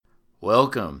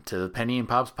Welcome to the Penny and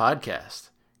Pops podcast.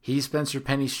 He's Spencer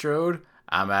Penny Strode.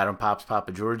 I'm Adam Pops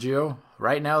Papa Giorgio.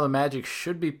 Right now, the Magic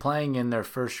should be playing in their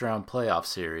first round playoff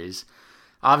series.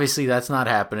 Obviously, that's not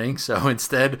happening, so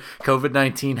instead,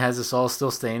 COVID-19 has us all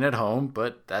still staying at home,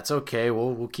 but that's okay.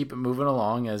 We'll keep it moving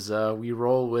along as we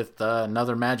roll with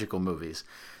another magical movies.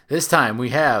 This time, we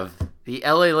have the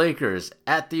LA Lakers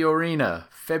at the Arena,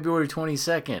 February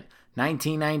 22nd,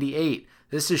 1998.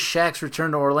 This is Shaq's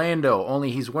return to Orlando,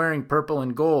 only he's wearing purple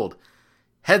and gold.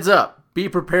 Heads up, be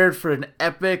prepared for an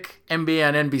epic NBA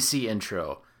on NBC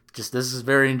intro. This is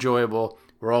very enjoyable.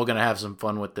 We're all going to have some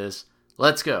fun with this.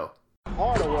 Let's go.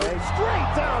 Hardaway,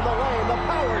 straight down the lane, the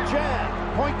power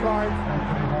jam. Point guard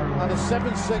on a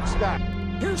 7-6 guy.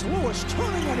 Here's Lewis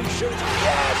turning and he shoots.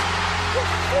 Yes!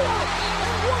 With 4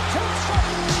 and 1/10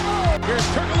 seconds. Here's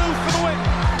Turkoglu for the win.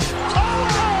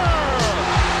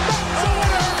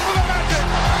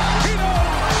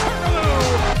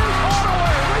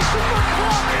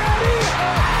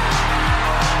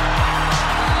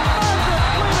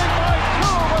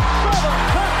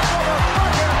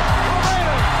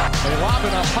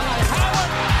 Lobbing up high. Howard!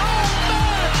 Oh,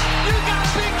 man! You gotta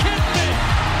be kidding me!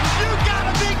 You gotta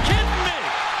be kidding me!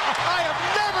 I have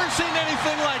never seen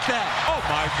anything like that! Oh,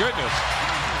 my goodness.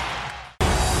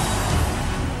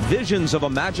 Visions of a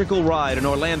magical ride in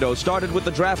Orlando started with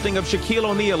the drafting of Shaquille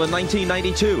O'Neal in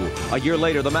 1992. A year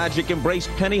later, the Magic embraced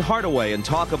Penny Hardaway, and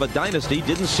talk of a dynasty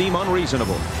didn't seem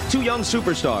unreasonable. Two young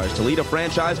superstars to lead a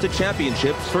franchise to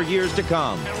championships for years to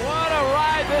come. And what a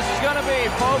ride this is going to be,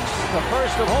 folks. The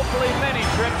first of hopefully many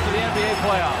trips to the NBA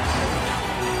playoffs.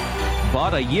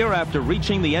 But a year after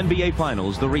reaching the NBA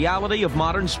Finals, the reality of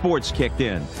modern sports kicked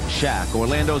in. Shaq,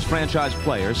 Orlando's franchise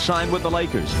player, signed with the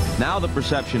Lakers. Now the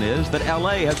perception is that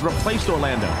LA has replaced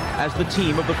Orlando as the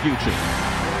team of the future.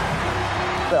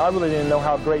 I really didn't know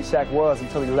how great Shaq was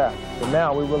until he left. But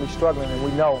now we're really struggling, and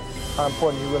we know how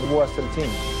important he really was to the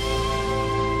team.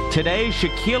 Today,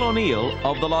 Shaquille O'Neal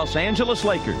of the Los Angeles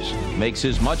Lakers makes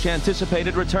his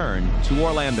much-anticipated return to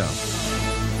Orlando.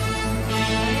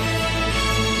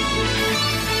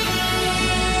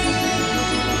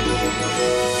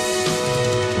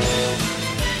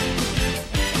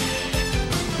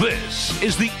 This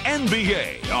is the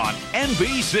NBA on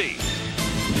NBC.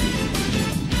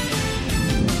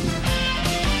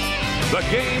 The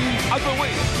game of the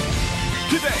week.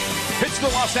 Today, it's the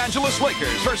Los Angeles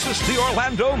Lakers versus the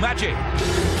Orlando Magic.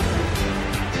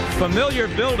 Familiar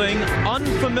building,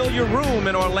 unfamiliar room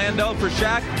in Orlando for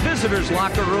Shaq. Visitors'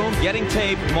 locker room getting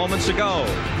taped moments ago.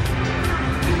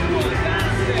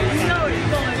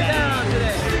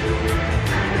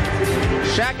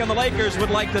 Shaq and the Lakers would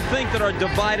like to think there are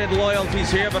divided loyalties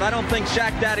here, but I don't think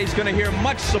Shaq Daddy's going to hear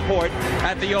much support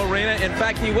at the arena. In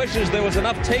fact, he wishes there was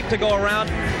enough tape to go around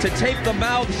to tape the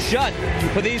mouth shut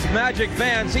for these Magic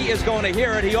fans. He is going to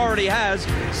hear it. He already has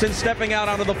since stepping out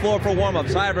onto the floor for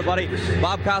warm-ups. Hi, everybody.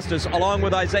 Bob Costas along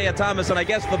with Isaiah Thomas, and I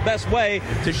guess the best way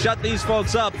to shut these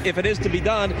folks up, if it is to be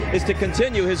done, is to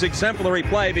continue his exemplary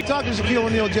play. We talked to Shaquille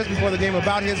O'Neal just before the game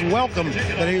about his welcome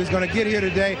that he was going to get here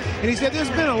today, and he said there's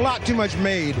been a lot too much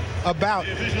made about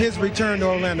his return to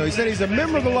Orlando. He said he's a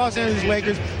member of the Los Angeles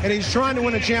Lakers and he's trying to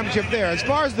win a championship there. As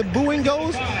far as the booing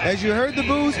goes, as you heard the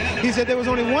boos, he said there was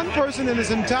only one person in this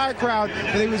entire crowd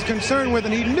that he was concerned with,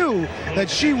 and he knew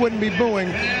that she wouldn't be booing,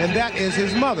 and that is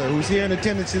his mother, who's here in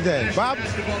attendance today. Bob?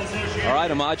 All right,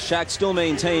 Ahmad, Shaq still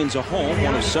maintains a home,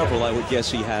 one of several I would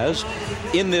guess he has,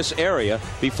 in this area.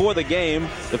 Before the game,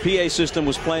 the PA system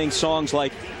was playing songs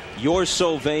like You're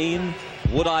So Vain,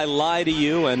 Would I Lie to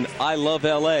You, and I Love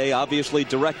L.A., obviously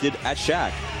directed at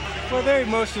Shaq. Well, they're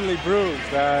emotionally bruised.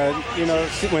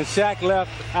 When Shaq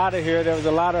left out of here, there was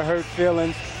a lot of hurt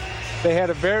feelings. They had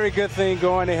a very good thing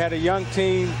going. They had a young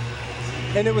team.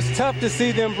 And it was tough to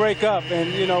see them break up.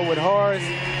 And, with Horace,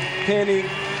 Penny,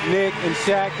 Nick, and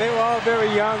Shaq, they were all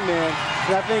very young then.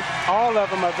 And I think all of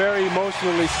them are very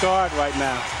emotionally scarred right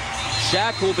now.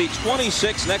 Shaq will be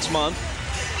 26 next month.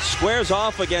 Squares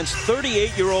off against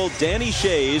 38-year-old Danny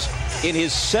Shays in his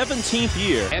 17th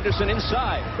year. Anderson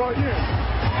inside.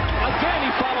 Again,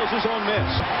 he follows his own miss.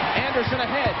 Anderson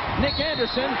ahead. Nick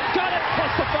Anderson got it, plus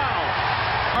the foul.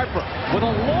 Harper with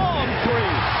a long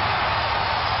three.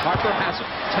 Harper has it.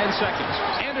 10 seconds.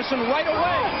 Anderson right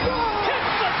away. Hits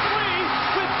the three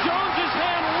with Jones's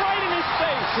hand right in his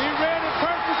face. He ran it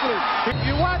perfectly. If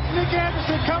you watch Nick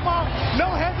Anderson come off,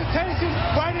 no hesitation,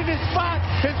 right in his spot,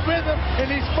 his rhythm, and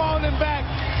he's falling back,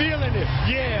 feeling it.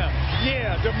 Yeah,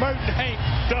 the Merton Hank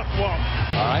duck walk.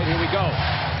 All right, here we go.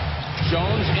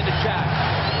 Jones into Shaq.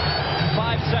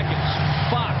 5 seconds.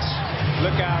 Fox.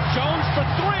 Look out. Jones for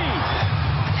three.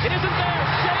 It isn't there.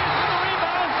 Shays for the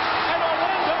rebound. And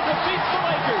Orlando defeats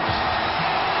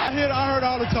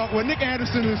talk, well, Nick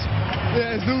Anderson is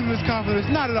losing his confidence.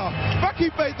 Not at all. If I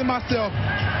keep faith in myself,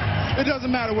 it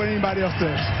doesn't matter what anybody else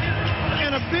says.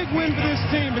 And a big win for this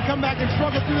team to come back and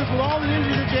struggle through this with all the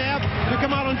injuries that you have to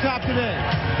come out on top today.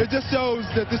 It just shows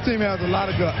that this team has a lot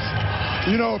of guts.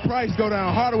 You know, Price go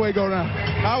down, Hardaway go down.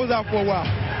 I was out for a while,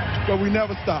 but we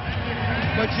never stopped.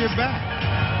 But you're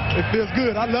back. It feels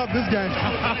good. I love this game.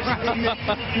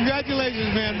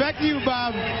 Congratulations, man. Back to you,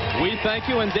 Bob. We thank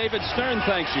you, and David Stern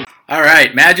thanks you. All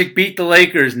right, Magic beat the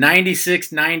Lakers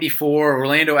 96-94.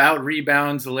 Orlando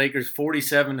out-rebounds the Lakers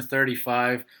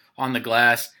 47-35 on the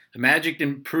glass. The Magic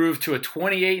improved to a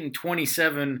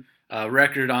 28-27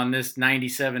 record on this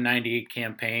 97-98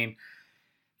 campaign.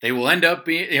 They will end up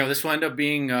being, this will end up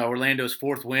being Orlando's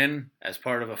fourth win as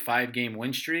part of a 5-game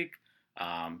win streak.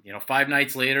 5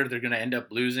 nights later, they're going to end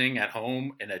up losing at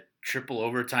home in a triple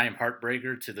overtime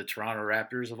heartbreaker to the Toronto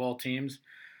Raptors of all teams.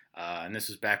 And this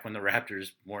was back when the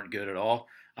Raptors weren't good at all.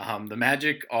 The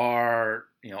Magic are,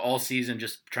 all season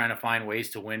just trying to find ways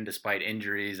to win despite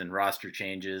injuries and roster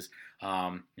changes.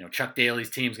 Chuck Daly's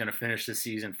team's going to finish this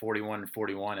season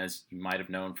 41-41, as you might have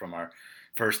known from our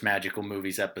first Magical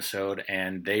Movies episode,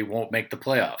 and they won't make the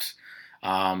playoffs.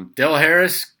 Del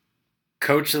Harris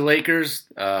coached the Lakers.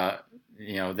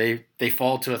 They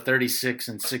fall to a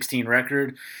 36-16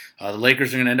 record. The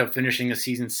Lakers are going to end up finishing the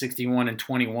season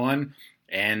 61-21.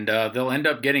 And they'll end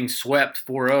up getting swept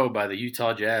 4-0 by the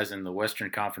Utah Jazz in the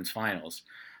Western Conference Finals.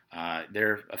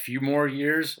 They're a few more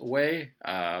years away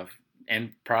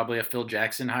and probably a Phil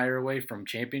Jackson hire away from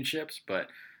championships, but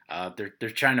they're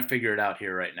trying to figure it out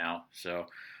here right now. So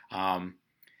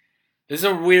this is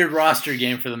a weird roster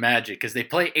game for the Magic because they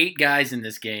play 8 guys in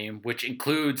this game, which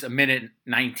includes a minute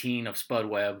 19 of Spud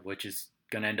Webb, which is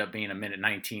going to end up being a minute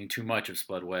 19 too much of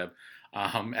Spud Webb.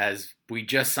 As we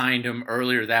just signed him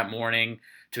earlier that morning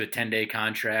to a 10-day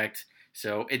contract.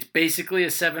 So it's basically a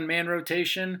 7-man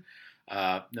rotation.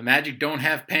 The Magic don't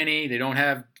have Penny. They don't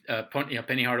have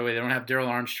Penny Hardaway. They don't have Darrell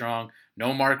Armstrong.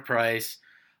 No Mark Price.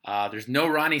 There's no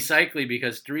Ronnie Cycli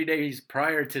because 3 days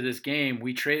prior to this game,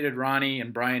 we traded Ronnie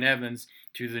and Brian Evans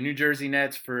to the New Jersey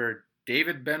Nets for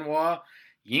David Benoit,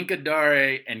 Yinka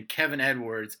Dare, and Kevin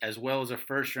Edwards, as well as a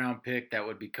first-round pick that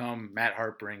would become Matt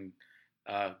Harpring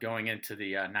going into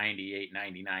the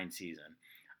 98-99 season.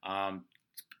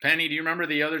 Penny, do you remember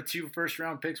the other 2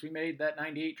 first-round picks we made that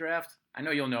 98 draft? I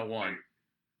know you'll know one.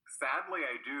 Sadly,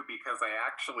 I do, because I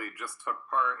actually just took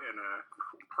part in a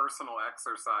personal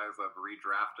exercise of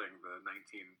redrafting the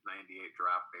 1998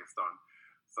 draft based on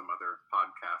some other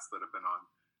podcasts that have been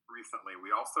on recently.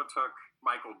 We also took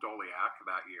Michael Doliak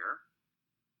that year.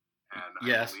 And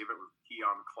I believe it was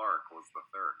Keon Clark was the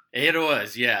third. It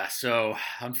was, yeah. So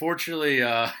unfortunately,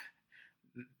 that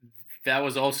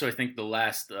was also, I think, the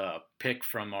last pick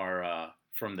from our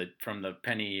from the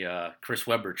Penny Chris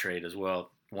Webber trade as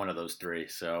well. One of those 3.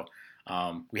 So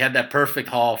we had that perfect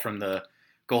haul from the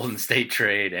Golden State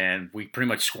trade, and we pretty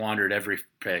much squandered every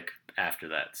pick after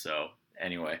that. So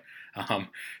anyway,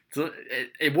 so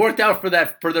it worked out for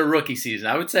their rookie season.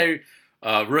 I would say.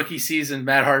 Rookie season,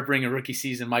 Matt Harpring, and rookie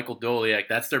season, Michael Doliak.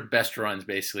 That's their best runs,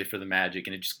 basically, for the Magic,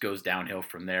 and it just goes downhill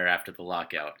from there after the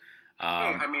lockout.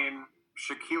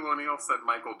 Shaquille O'Neal said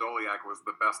Michael Doliak was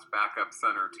the best backup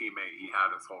center teammate he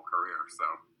had his whole career, so.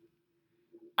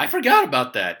 I forgot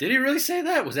about that. Did he really say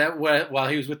that? Was that while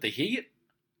he was with the Heat?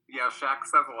 Yeah, Shaq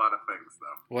says a lot of things,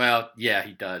 though. Well, yeah,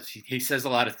 he does. He says a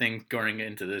lot of things going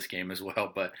into this game as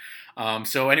well. But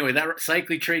so anyway, that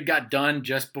Cycli trade got done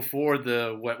just before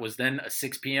what was then a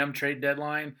 6 p.m. trade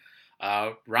deadline.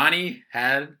 Ronnie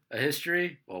had a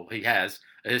history. Well, he has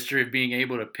a history of being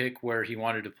able to pick where he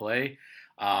wanted to play.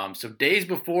 So days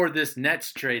before this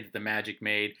Nets trade that the Magic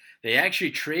made, they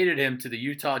actually traded him to the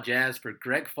Utah Jazz for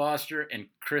Greg Foster and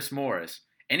Chris Morris.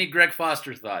 Any Greg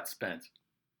Foster thoughts, Spence?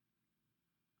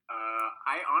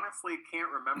 I honestly can't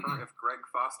remember if Greg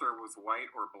Foster was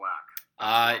white or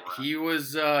black. He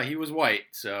was white,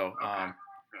 so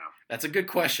Okay. That's a good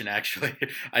question, actually.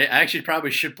 I actually probably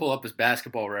should pull up his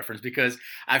Basketball Reference because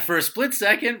for a split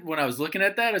second when I was looking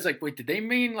at that, I was like, wait, did they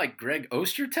mean like Greg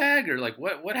Ostertag or like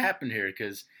what happened here?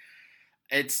 Because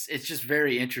it's just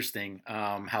very interesting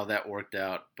how that worked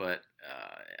out. But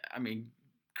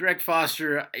Greg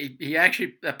Foster, he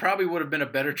actually that probably would have been a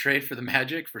better trade for the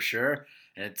Magic for sure.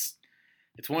 And it's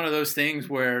one of those things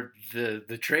where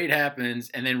the trade happens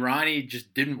and then Ronnie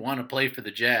just didn't want to play for the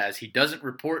Jazz. He doesn't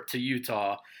report to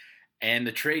Utah, and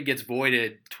the trade gets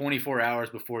voided 24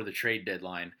 hours before the trade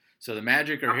deadline. So the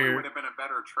Magic are here. It would have been a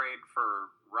better trade for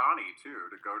Ronnie, too,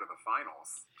 to go to the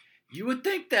finals. You would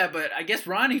think that, but I guess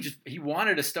Ronnie he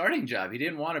wanted a starting job. He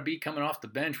didn't want to be coming off the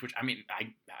bench, which, I mean,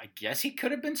 I guess he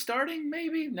could have been starting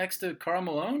maybe next to Karl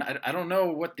Malone. I don't know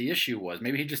what the issue was.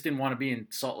 Maybe he just didn't want to be in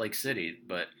Salt Lake City.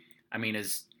 But, I mean,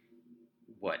 is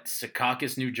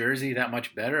Secaucus, New Jersey that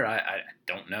much better? I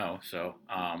don't know. So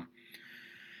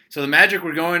the Magic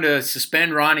were going to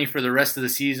suspend Ronnie for the rest of the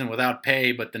season without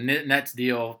pay, but the Nets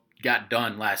deal got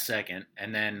done last second.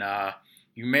 And then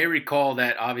you may recall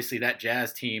that obviously that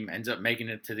Jazz team ends up making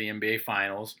it to the NBA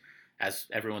Finals, as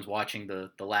everyone's watching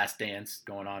the Last Dance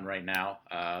going on right now.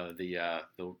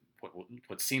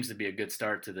 What seems to be a good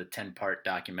start to the 10-part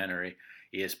documentary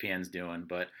ESPN's doing.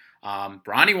 But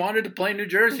Ronnie wanted to play New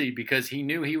Jersey because he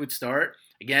knew he would start.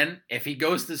 Again, if he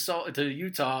goes to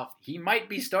Utah, he might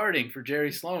be starting for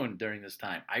Jerry Sloan during this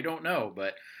time. I don't know,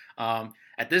 but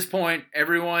at this point,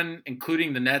 everyone,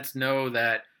 including the Nets, know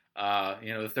that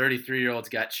the 33-year-old's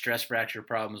got stress fracture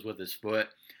problems with his foot.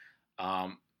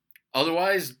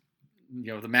 Otherwise,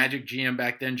 the Magic GM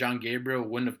back then, John Gabriel,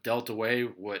 wouldn't have dealt away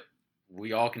what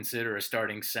we all consider a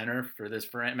starting center for this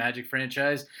Magic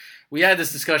franchise. We had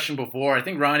this discussion before. I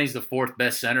think Ronnie's the fourth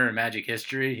best center in Magic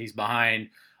history. He's behind,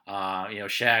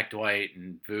 Shaq, Dwight,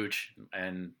 and Vooch,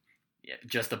 and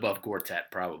just above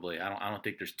Gortat probably. I don't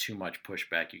think there's too much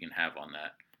pushback you can have on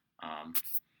that.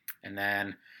 And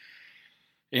then,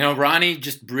 Ronnie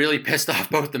just really pissed off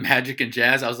both the Magic and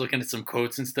Jazz. I was looking at some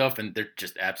quotes and stuff, and they're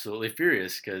just absolutely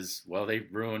furious because, they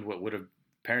ruined what would have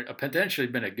potentially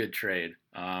been a good trade.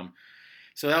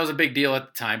 So that was a big deal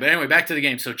at the time. But anyway, back to the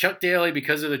game. So Chuck Daly,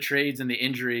 because of the trades and the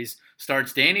injuries,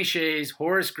 starts Danny Shays,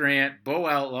 Horace Grant, Bo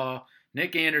Outlaw,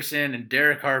 Nick Anderson, and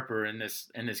Derek Harper in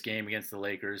this game against the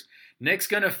Lakers. Nick's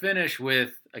going to finish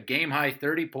with a game-high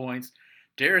 30 points.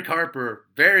 Derek Harper,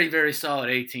 very, very solid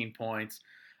 18 points.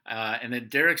 And then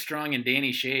Derek Strong and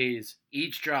Danny Shays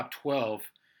each drop 12.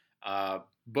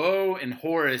 Bo and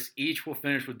Horace each will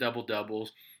finish with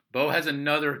double-doubles. Bo has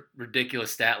another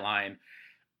ridiculous stat line.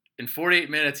 In 48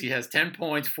 minutes, he has 10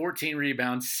 points, 14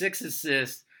 rebounds, 6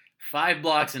 assists, 5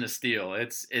 blocks, and a steal.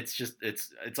 It's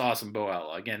awesome, Bo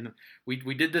Outlaw. Again,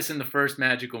 we did this in the first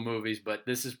Magical movies, but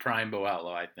this is prime Bo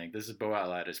Outlaw, I think. This is Bo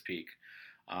Outlaw at his peak.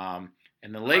 And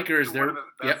the Lakers, they're... one of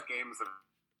the best games of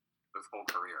his whole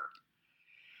career.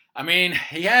 I mean,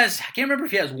 I can't remember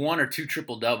if he has 1 or 2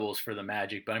 triple-doubles for the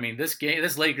Magic, but I mean, this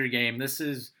Laker game, this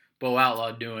is Bo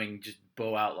Outlaw doing just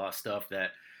Bo Outlaw stuff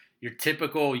that your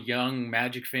typical young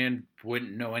Magic fan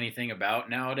wouldn't know anything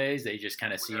about nowadays. They just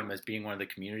kind of see him as being one of the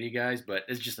community guys, but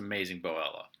it's just amazing Bo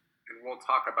Outlaw. And we'll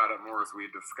talk about it more as we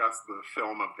discuss the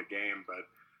film of the game, but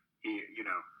he,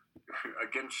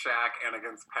 against Shaq and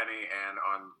against Penny and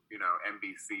on,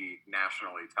 NBC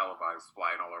nationally televised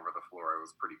flying all over the floor, it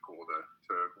was pretty cool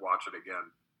to watch it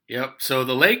again. Yep. So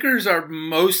the Lakers are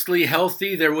mostly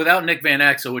healthy. They're without Nick Van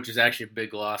Exel, which is actually a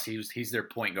big loss. He's their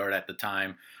point guard at the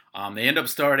time. They end up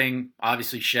starting,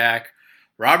 obviously, Shaq,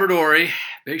 Robert Horry,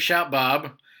 big shout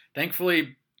Bob.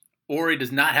 Thankfully, Horry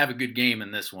does not have a good game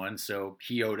in this one, so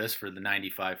he owed us for the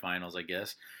 95 finals, I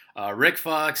guess. Rick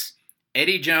Fox,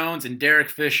 Eddie Jones, and Derek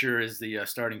Fisher is the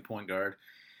starting point guard.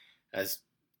 As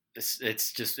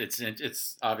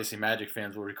it's obviously Magic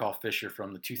fans will recall Fisher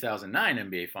from the 2009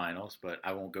 NBA Finals, but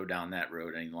I won't go down that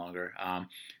road any longer.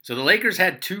 So the Lakers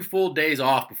had 2 full days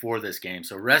off before this game,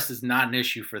 so rest is not an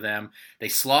issue for them. They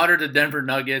slaughtered the Denver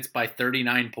Nuggets by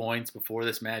 39 points before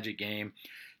this Magic game.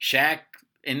 Shaq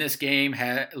in this game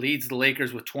leads the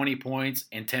Lakers with 20 points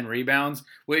and 10 rebounds,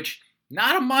 which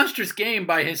not a monstrous game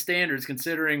by his standards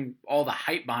considering all the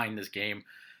hype behind this game.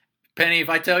 Penny, if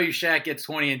I tell you Shaq gets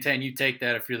 20 and 10, you take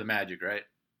that if you're the Magic, right?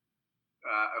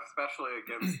 Especially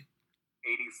against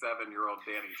 87-year-old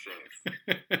Danny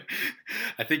Shays.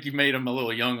 I think you made him a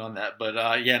little young on that, but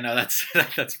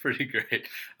that's pretty great.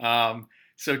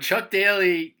 So Chuck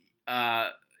Daly,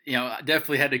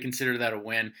 definitely had to consider that a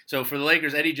win. So for the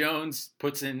Lakers, Eddie Jones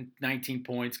puts in 19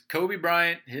 points. Kobe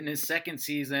Bryant in his second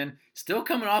season, still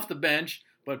coming off the bench,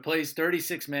 but plays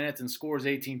 36 minutes and scores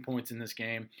 18 points in this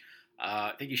game.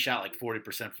 I think he shot like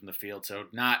 40% from the field, so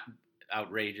not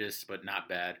outrageous, but not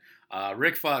bad.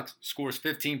 Rick Fox scores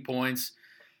 15 points.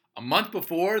 A month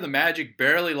before, the Magic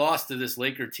barely lost to this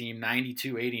Laker team,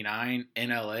 92-89 in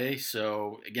LA.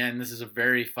 So, again, this is a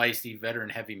very feisty,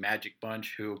 veteran-heavy Magic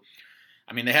bunch who,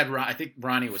 they had, I think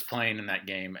Ronnie was playing in that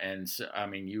game, and, so,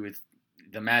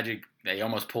 the Magic, they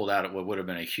almost pulled out at what would have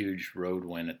been a huge road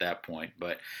win at that point.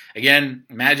 But, again,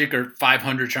 Magic are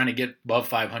 500, trying to get above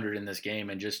 500 in this game,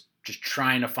 and just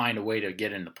trying to find a way to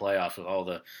get in the playoffs with all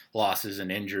the losses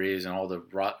and injuries and all the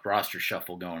roster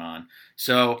shuffle going on.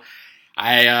 So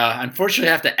I unfortunately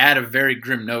have to add a very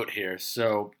grim note here.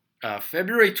 So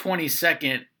February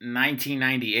 22nd,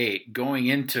 1998, going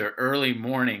into early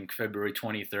morning, February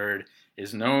 23rd,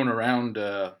 is known around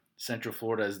Central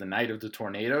Florida as the Night of the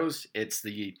Tornadoes. It's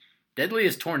the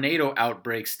deadliest tornado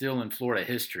outbreak still in Florida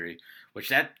history, which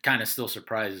that kind of still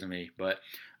surprises me. But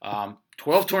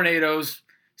 12 tornadoes,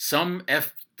 some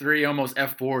F3, almost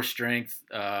F4 strength,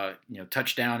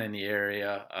 touchdown in the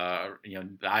area,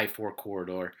 the I-4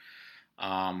 corridor.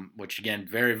 Which again,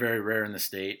 very, very rare in the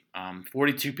state.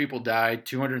 42 people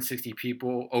died,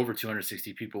 over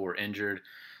 260 people were injured.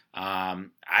 I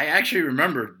actually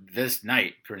remember this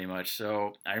night pretty much.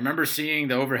 So I remember seeing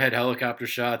the overhead helicopter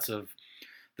shots of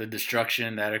the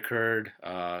destruction that occurred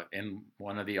in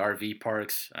one of the RV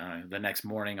parks the next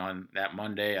morning on that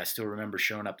Monday. I still remember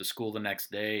showing up to school the next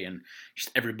day and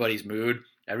just everybody's mood.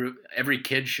 Every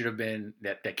kid should have been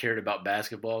that cared about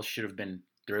basketball should have been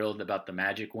thrilled about the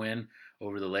Magic win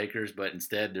over the Lakers, but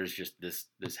instead there's just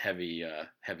this heavy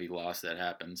loss that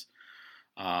happens.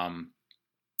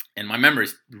 And my memory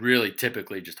is really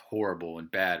typically just horrible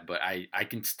and bad, but I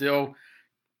can still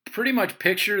pretty much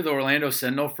picture the Orlando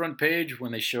Sentinel front page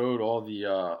when they showed all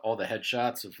the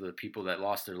headshots of the people that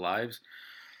lost their lives.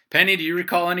 Penny, do you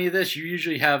recall any of this? You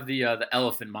usually have the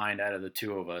elephant mind out of the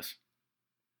two of us.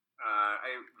 I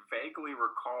vaguely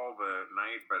recall the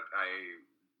night, but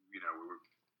we were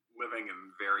living in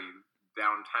very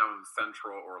downtown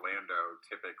central Orlando,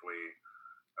 typically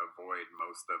avoid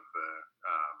most of the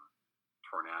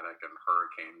tornadic and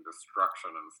hurricane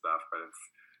destruction and stuff, but it's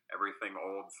everything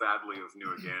old sadly is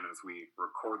new again. As we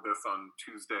record this on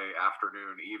Tuesday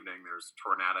afternoon, evening, there's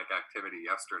tornadic activity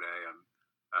yesterday, and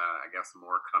I guess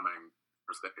more coming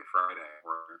Thursday, Friday.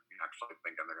 We're actually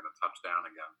thinking they're going to touch down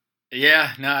again.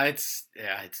 Yeah, no, it's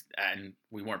and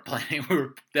we weren't planning. We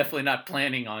were definitely not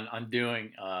planning on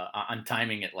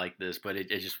timing it like this, but it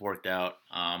just worked out.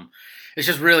 It's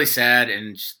just really sad,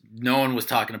 and no one was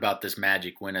talking about this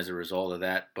Magic win as a result of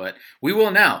that, but we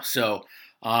will now. So,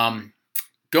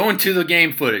 going to the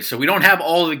game footage. So we don't have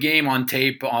all of the game on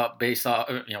tape based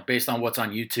on what's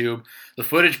on YouTube. The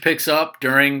footage picks up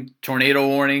during tornado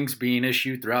warnings being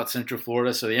issued throughout Central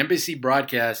Florida. So the NBC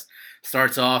broadcast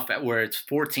starts off at where it's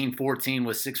 14-14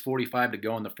 with 6:45 to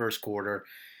go in the first quarter.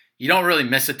 You don't really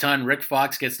miss a ton. Rick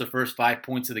Fox gets the first 5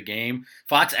 points of the game.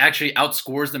 Fox actually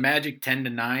outscores the Magic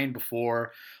 10-9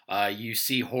 before you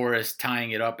see Horace tying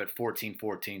it up at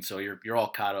 14-14. So you're all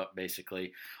caught up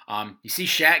basically. You see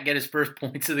Shaq get his first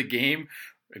points of the game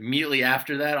immediately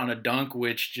after that on a dunk,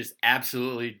 which just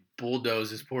absolutely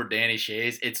bulldozes poor Danny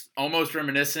Shays. It's almost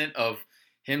reminiscent of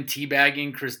him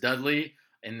teabagging Chris Dudley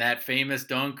in that famous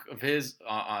dunk of his,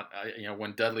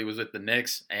 when Dudley was with the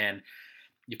Knicks. And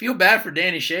you feel bad for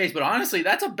Danny Shays, but honestly,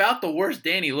 that's about the worst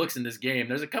Danny looks in this game.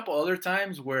 There's a couple other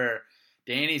times where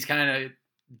Danny's kind of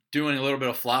doing a little bit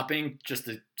of flopping just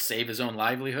to save his own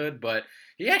livelihood, but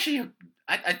he actually,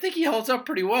 I think he holds up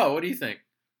pretty well. What do you think?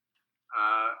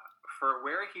 For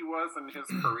where he was in his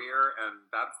career, and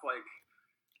that's like,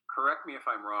 correct me if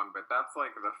I'm wrong, but that's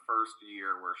like the first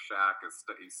year where Shaq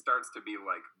he starts to be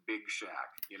like big Shaq,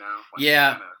 Like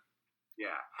yeah.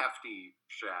 Hefty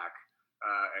Shaq,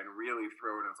 and really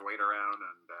throwing his weight around.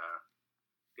 And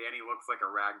Danny looks like a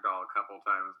rag doll a couple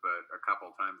times, but a couple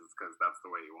times it's because that's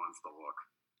the way he wants to look.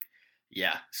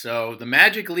 Yeah, so the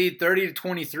Magic lead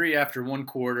 30-23 after one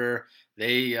quarter.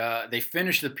 They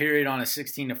finish the period on a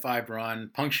 16-5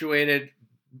 run, punctuated.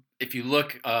 If you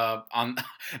look on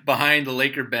behind the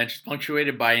Laker bench,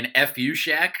 punctuated by an FU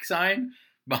Shaq sign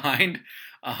behind.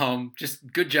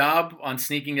 Just good job on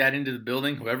sneaking that into the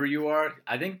building, whoever you are.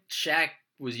 I think Shaq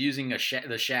was using the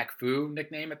Shaq Fu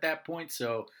nickname at that point,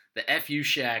 so the FU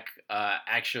Shaq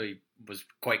actually was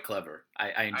quite clever.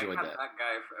 I enjoyed that. I had that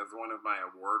guy as one of my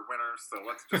award winners, so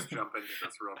let's just jump into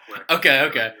this real quick. Okay.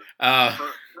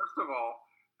 First of all,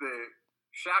 the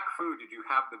Shaq Fu, did you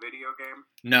have the video game?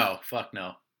 No, fuck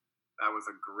no. That was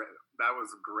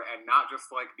great, and not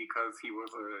just like because he was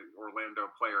an Orlando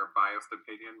player, biased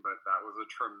opinion, but that was a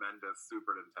tremendous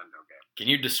Super Nintendo game. Can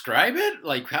you describe it?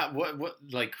 Like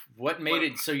what made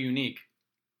it so unique?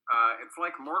 It's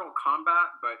like Mortal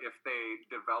Kombat, but if they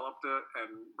developed it and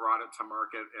brought it to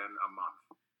market in a month.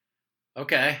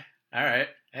 Okay, all right.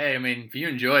 Hey, I mean, if you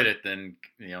enjoyed it, then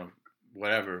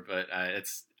whatever. But I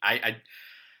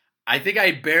think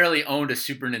I barely owned a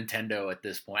Super Nintendo at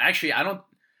this point. Actually, I don't.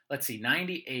 Let's see,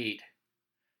 98.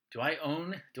 Do I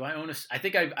own I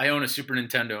think I own a Super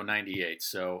Nintendo in 98.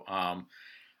 So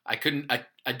I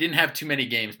didn't have too many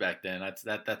games back then.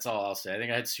 That's all I'll say. I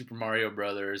think I had Super Mario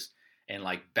Brothers and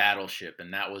like Battleship,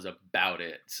 and that was about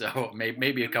it. So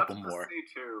maybe a couple more.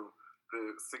 Say too,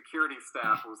 the security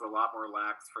staff was a lot more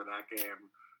lax for that game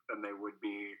than they would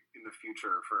be in the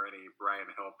future for any Brian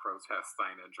Hill protest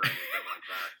signage or anything like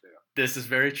that, too. This is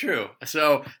very true.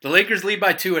 So the Lakers lead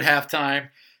by 2 at halftime.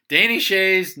 Danny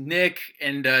Shays, Nick,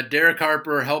 and Derek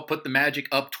Harper helped put the Magic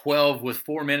up 12 with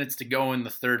 4 minutes to go in the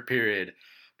third period.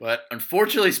 But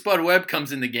unfortunately, Spud Webb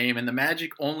comes in the game, and the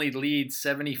Magic only lead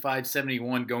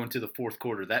 75-71 going to the fourth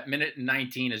quarter. That minute and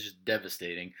 19 is just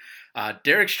devastating.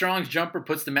 Derek Strong's jumper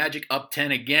puts the Magic up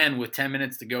 10 again with 10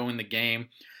 minutes to go in the game.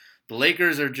 The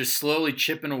Lakers are just slowly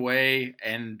chipping away,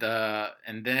 and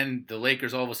then the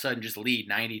Lakers all of a sudden just lead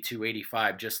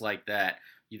 92-85, just like that.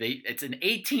 It's an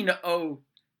 18-0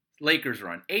 Lakers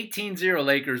run, 18-0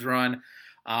 Lakers run.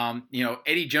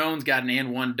 Eddie Jones got an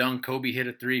and-one dunk. Kobe hit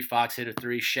a 3. Fox hit a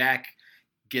 3. Shaq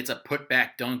gets a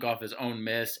putback dunk off his own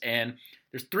miss. And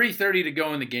there's 3:30 to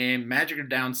go in the game. Magic are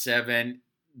down 7.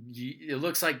 It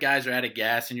looks like guys are out of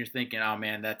gas, and you're thinking, oh,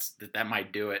 man, that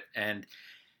might do it. And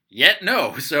yet,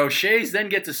 no. So Shays then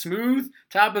gets a smooth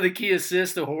top-of-the-key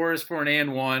assist to Horace for an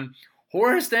and-one.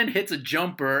 Horace then hits a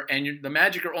jumper, and the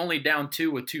Magic are only down 2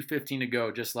 with 2:15 to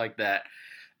go, just like that.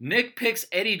 Nick picks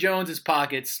Eddie Jones's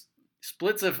pockets,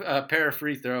 splits a pair of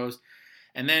free throws,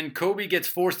 and then Kobe gets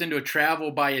forced into a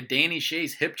travel by a Danny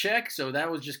Shays hip check. So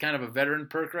that was just kind of a veteran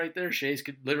perk right there. Shays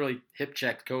could literally hip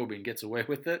check Kobe and gets away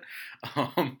with it.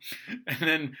 And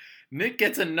then Nick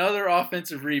gets another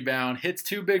offensive rebound, hits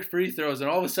 2 big free throws,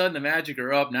 and all of a sudden the Magic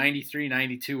are up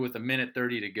 93-92 with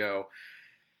 1:30 to go.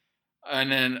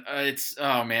 And then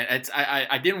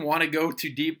I didn't want to go too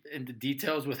deep into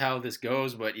details with how this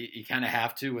goes, but you kind of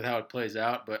have to with how it plays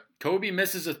out. But Kobe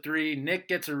misses a 3, Nick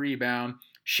gets a rebound,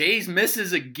 Shays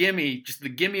misses a gimme, just the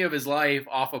gimme of his life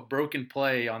off a broken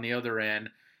play on the other end.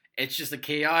 It's just a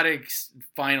chaotic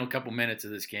final couple minutes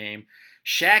of this game.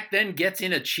 Shaq then gets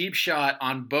in a cheap shot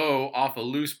on Bo off a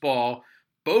loose ball.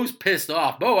 Bo's pissed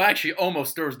off. Bo actually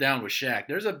almost throws down with Shaq.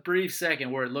 There's a brief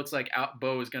second where it looks like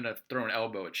Bo is going to throw an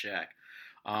elbow at Shaq.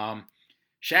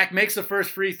 Shaq makes the first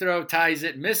free throw, ties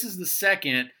it, misses the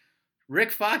second.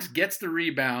 Rick Fox gets the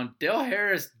rebound. Dale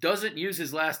Harris doesn't use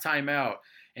his last timeout.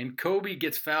 And Kobe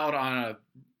gets fouled on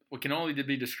what can only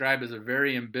be described as a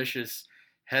very ambitious,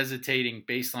 hesitating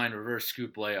baseline reverse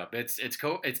scoop layup. It's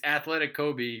athletic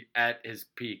Kobe at his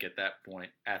peak at that point,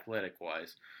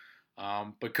 athletic-wise.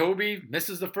 But Kobe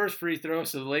misses the first free throw,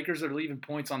 so the Lakers are leaving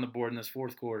points on the board in this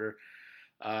fourth quarter.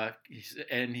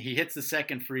 And he hits the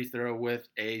second free throw with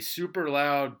a super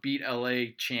loud Beat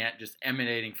LA chant just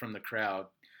emanating from the crowd.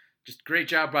 Just great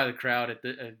job by the crowd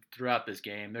throughout this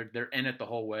game. They're in it the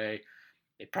whole way.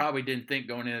 They probably didn't think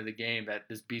going into the game that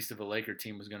this beast of a Laker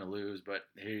team was going to lose, but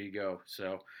here you go.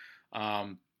 So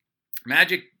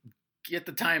Magic get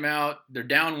the timeout. They're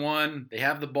down 1. They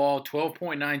have the ball,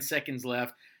 12.9 seconds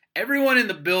left. Everyone in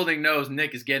the building knows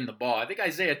Nick is getting the ball. I think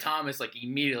Isaiah Thomas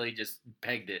immediately just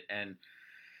pegged it, and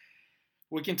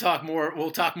we can talk more.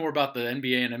 We'll talk more about the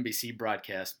NBA and NBC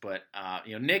broadcast, but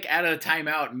Nick out of the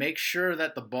timeout makes sure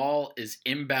that the ball is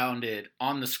inbounded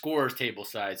on the scorer's table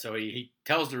side. So he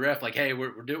tells the ref hey,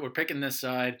 we're picking this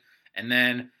side, and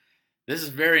then this is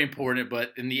very important.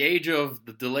 But in the age of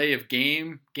the delay of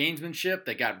gamesmanship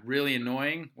that got really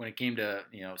annoying when it came to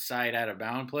side out of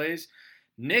bound plays.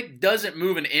 Nick doesn't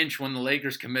move an inch when the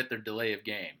Lakers commit their delay of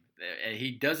game.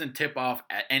 He doesn't tip off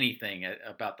at anything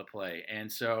about the play.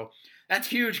 And so that's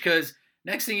huge because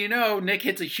next thing you know, Nick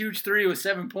hits a huge 3 with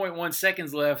 7.1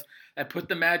 seconds left that put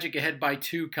the Magic ahead by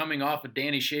 2 coming off a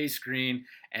Danny Shays screen.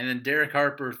 And then Derek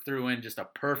Harper threw in just a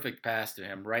perfect pass to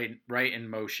him right in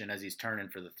motion as he's turning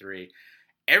for the 3.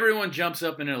 Everyone jumps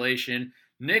up in elation.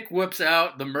 Nick whips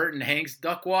out the Merton Hanks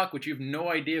duck walk, which you have no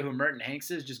idea who Merton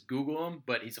Hanks is. Just Google him.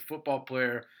 But he's a football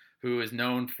player who is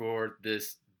known for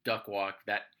this duck walk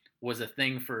that was a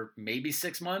thing for maybe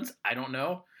 6 months. I don't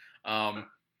know. I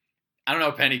don't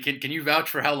know, Penny. Can you vouch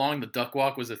for how long the duck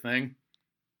walk was a thing?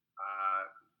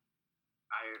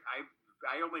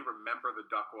 I only remember the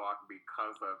duck walk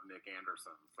because of Nick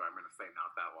Anderson, so I'm going to say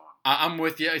not that long. I'm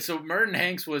with you. So Merton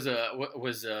Hanks was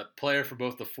a player for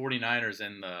both the 49ers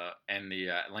and the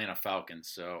Atlanta Falcons.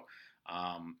 So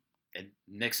and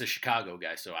Nick's a Chicago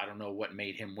guy, so I don't know what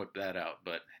made him whip that out,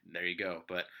 but there you go.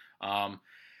 But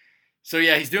so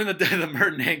yeah, he's doing the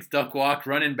Merton Hanks duck walk,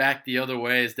 running back the other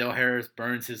way as Dale Harris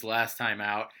burns his last time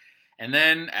out. And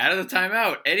then out of the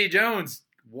timeout, Eddie Jones,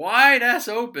 wide ass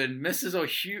open, misses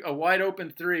a wide open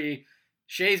 3.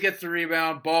 Shays gets the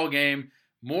rebound, ball game.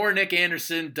 More Nick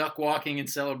Anderson duck walking in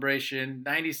celebration.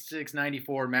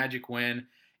 96-94 Magic win.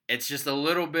 It's just a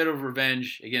little bit of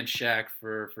revenge against Shaq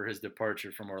for his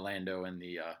departure from Orlando in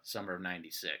the summer of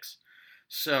 '96.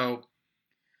 So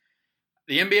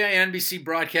The NBA NBC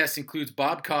broadcast includes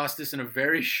Bob Costas and a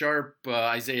very sharp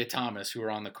Isaiah Thomas, who are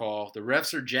on the call. The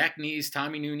refs are Jack Neese,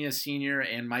 Tommy Nunez Sr.,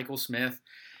 and Michael Smith.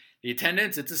 The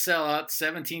attendance, it's a sellout,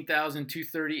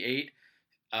 17,238.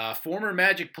 Former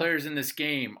Magic players in this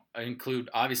game include,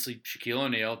 obviously, Shaquille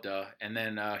O'Neal, duh. And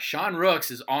then Sean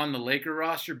Rooks is on the Laker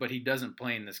roster, but he doesn't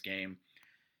play in this game.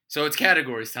 So it's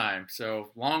categories time.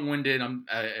 So long-winded.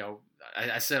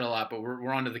 I said a lot, but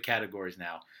we're on to the categories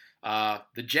now.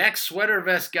 The Jack Sweater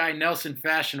Vest Guy Nelson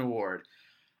Fashion Award.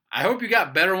 I hope you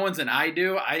got better ones than I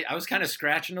do. I was kind of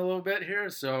scratching a little bit here.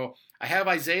 So I have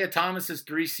Isaiah Thomas's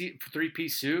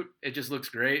three-piece suit. It just looks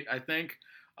great, I think.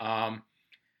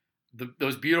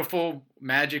 Those beautiful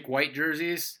Magic white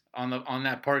jerseys on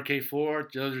that parquet floor,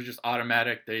 those are just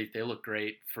automatic. They look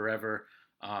great forever.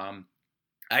 I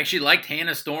actually liked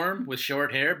Hannah Storm with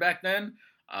short hair back then.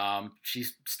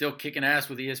 She's still kicking ass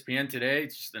with ESPN today.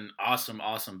 It's just an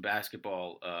awesome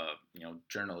basketball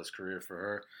journalist career for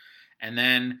her. And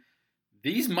then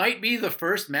these might be the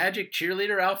first Magic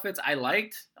cheerleader outfits I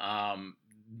liked.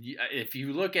 If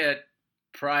you look at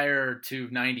prior to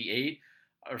 98,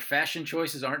 our fashion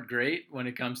choices aren't great when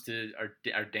it comes to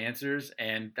our dancers,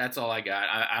 and that's all I got.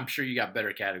 I'm sure you got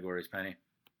better categories, Penny.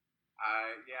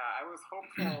 Yeah, I was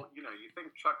hopeful. You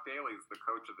think Chuck Daly's the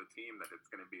coach of the team, that it's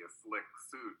going to be a slick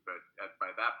suit, but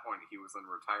by that point he was in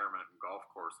retirement and golf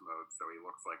course mode, so he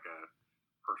looks like a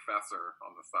professor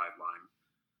on the sideline.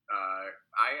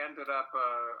 I ended up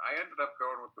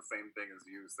going with the same thing as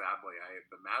you. Sadly,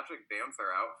 the Magic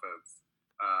dancer outfits,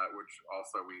 which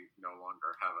also we no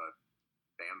longer have a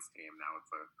dance team now;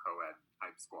 it's a co-ed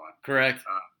hype squad. Correct.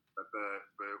 But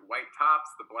the white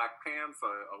tops, the black pants,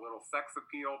 a little sex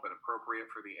appeal, but appropriate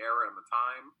for the era and the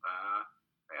time.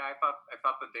 I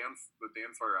thought the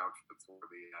dancer outfits were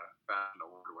the fashion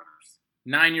award winners.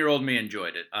 9-year-old me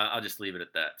enjoyed it. I'll just leave it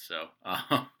at that. So,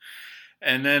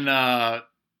 and then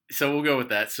so we'll go with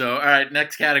that. So, all right,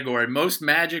 next category: most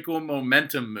magical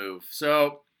momentum move.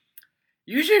 So,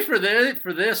 usually for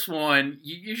this one,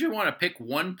 you usually want to pick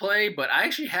one play, but I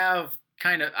actually have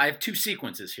I have two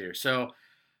sequences here. So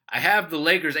I have the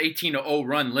Lakers 18-0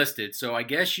 run listed, so I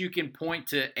guess you can point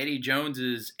to Eddie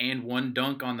Jones's and one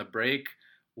dunk on the break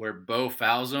where Bo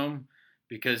fouls him,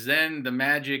 because then the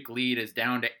Magic lead is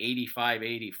down to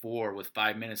 85-84 with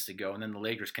 5 minutes to go, and then the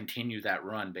Lakers continue that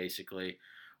run basically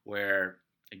where,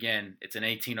 again, it's an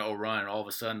 18-0 run, and all of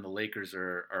a sudden the Lakers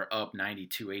are up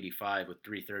 92-85 with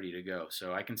 3:30 to go.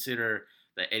 So I consider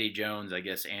the Eddie Jones, I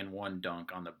guess, and one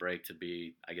dunk on the break to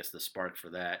be, I guess, the spark for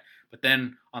that. But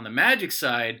then on the Magic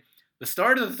side, the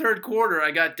start of the third quarter,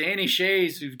 I got Danny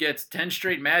Shays, who gets 10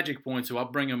 straight Magic points, so I'll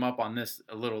bring him up on this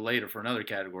a little later for another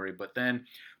category. But then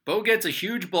Bo gets a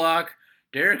huge block.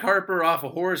 Derek Harper off a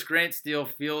Horace Grant steal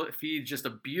feeds just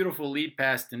a beautiful lead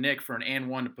pass to Nick for an and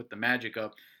one to put the Magic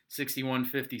up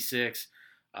 61-56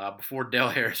 before Del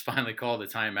Harris finally called the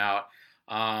timeout.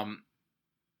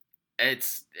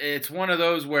 It's one of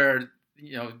those where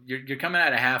you're coming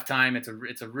out of halftime.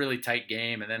 It's a really tight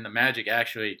game, and then the Magic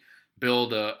actually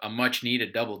build a much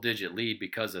needed double digit lead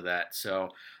because of that. So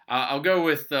I'll go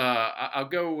with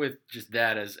just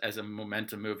that as a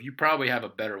momentum move. You probably have a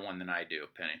better one than I do,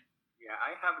 Penny. Yeah,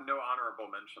 I have no honorable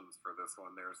mentions for this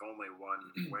one. There's only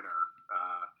one winner,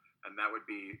 and that would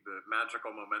be the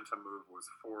magical momentum move was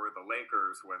for the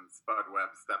Lakers when Spud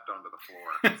Webb stepped onto the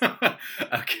floor.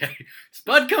 Okay,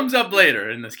 Spud comes up later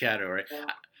in this category.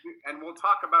 And we'll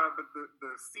talk about it, but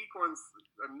the sequence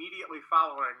immediately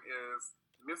following is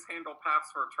mishandle pass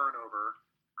for a turnover,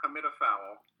 commit a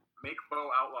foul, make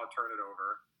Bo Outlaw turn it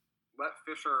over, let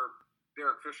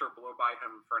Derek Fisher blow by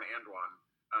him for an and one.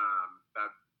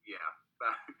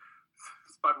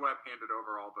 Spud Webb handed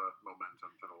over all the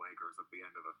momentum to the Lakers at the end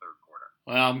of the third quarter.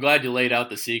 Well, I'm glad you laid out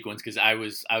the sequence because I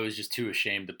was just too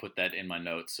ashamed to put that in my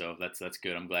notes. So that's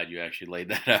good. I'm glad you actually laid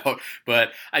that out.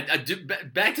 But I do,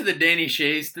 back to the Danny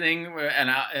Shays thing,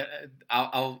 and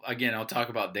I'll talk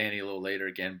about Danny a little later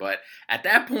again. But at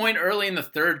that point, early in the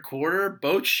third quarter,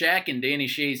 both Shaq and Danny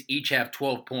Shays each have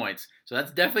 12 points. So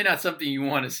that's definitely not something you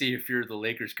want to see if you're the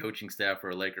Lakers coaching staff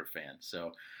or a Laker fan.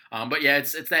 So, but yeah,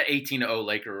 it's that 18-0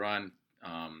 Laker run.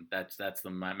 That's the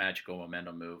magical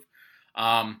momentum move.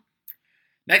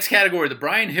 Next category, the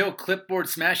Brian Hill clipboard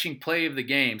smashing play of the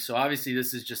game. So obviously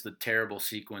this is just a terrible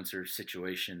sequence or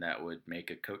situation that would make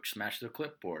a coach smash their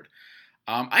clipboard.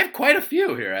 I have quite a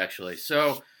few here actually.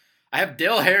 So I have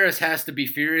Del Harris has to be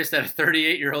furious that a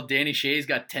 38-year-old Danny Shays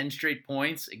got 10 straight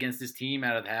points against his team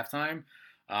out of halftime.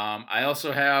 I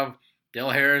also have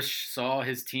Del Harris saw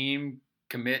his team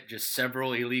commit just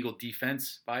several illegal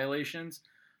defense violations.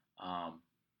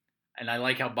 And I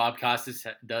like how Bob Costas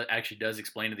actually does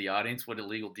explain to the audience what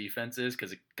illegal defense is,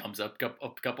 because it comes up a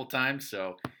couple times.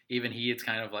 So even it's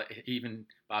kind of like, even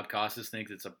Bob Costas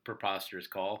thinks it's a preposterous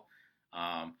call.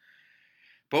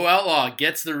 Bo Outlaw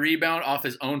gets the rebound off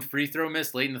his own free throw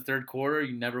miss late in the third quarter.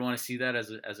 You never want to see that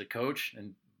as a coach,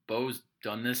 and Bo's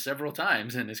done this several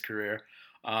times in his career.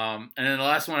 And then the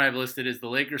last one I've listed is the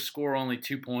Lakers score only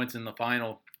 2 points in the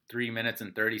final 3 minutes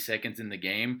and 30 seconds in the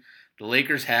game. The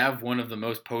Lakers have one of the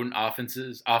most potent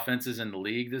offenses in the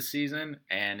league this season,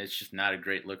 and it's just not a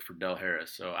great look for Del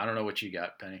Harris. So I don't know what you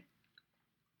got, Penny.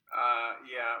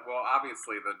 Yeah, well,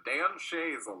 obviously the Dan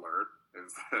Shays alert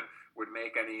would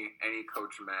make any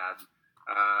coach mad.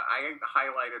 I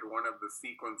highlighted one of the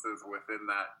sequences within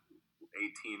that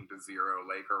 18-0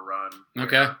 Laker run.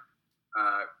 Okay.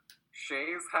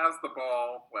 Shays has the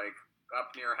ball like up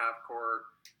near half court,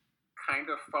 kind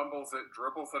of fumbles it,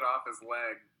 dribbles it off his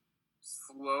leg,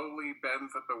 slowly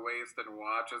bends at the waist and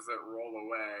watches it roll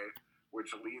away,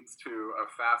 which leads to a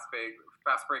fast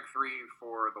break three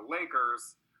for the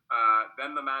Lakers.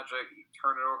 Then the Magic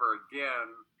turn it over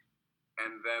again,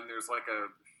 and then there's like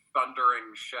a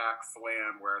thundering Shaq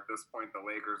slam where at this point the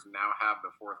Lakers now have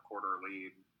the fourth quarter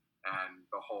lead, and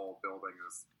the whole building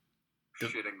is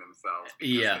shitting themselves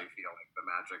because they feel like the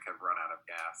Magic have run out of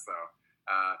gas. So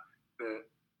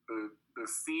the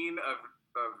scene of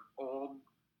old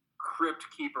crypt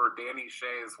keeper Danny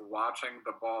Shays watching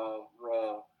the ball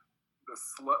roll, the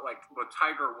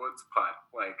Tiger Woods putt,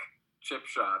 like chip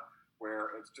shot,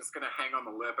 where it's just going to hang on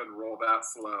the lip and roll that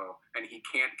slow, and he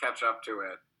can't catch up to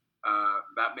it.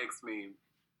 That makes me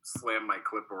slam my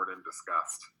clipboard in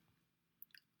disgust.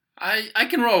 I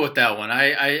can roll with that one.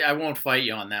 I won't fight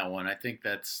you on that one. I think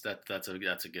that's a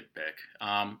good pick.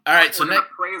 All right, so we're gonna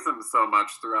praise him so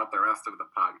much throughout the rest of the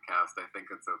podcast. I think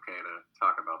it's okay to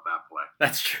talk about that play.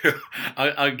 That's true.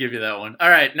 I'll give you that one. All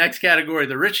right, next category: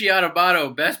 the Richie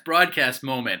Adubato best broadcast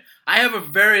moment. I have a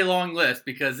very long list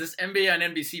because this NBA on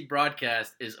NBC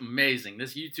broadcast is amazing.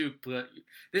 This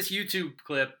YouTube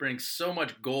clip brings so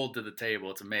much gold to the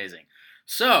table. It's amazing.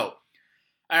 So.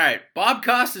 All right, Bob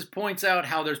Costas points out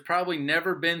how there's probably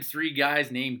never been 3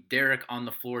 guys named Derek on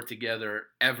the floor together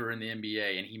ever in the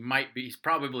NBA, and he's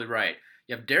probably right.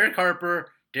 You have Derek Harper,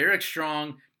 Derek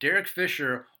Strong, Derek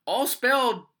Fisher, all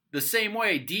spelled the same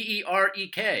way,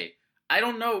 D-E-R-E-K. I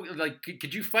don't know,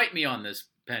 could you fight me on this,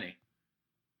 Penny?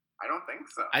 I don't think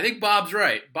so. I think Bob's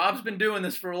right. Bob's been doing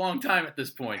this for a long time at this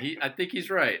point. I think he's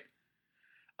right.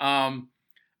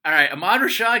 All right, Ahmad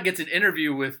Rashad gets an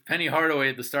interview with Penny Hardaway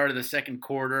at the start of the second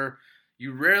quarter.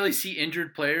 You rarely see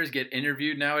injured players get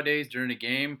interviewed nowadays during a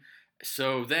game.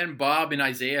 So then Bob and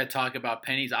Isaiah talk about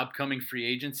Penny's upcoming free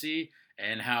agency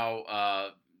and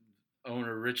how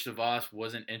owner Rich DeVos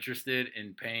wasn't interested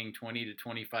in paying $20 to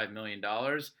 $25 million.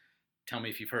 Tell me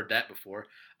if you've heard that before.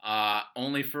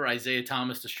 Only for Isaiah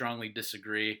Thomas to strongly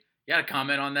disagree. You got a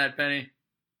comment on that, Penny?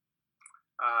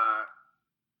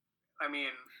 I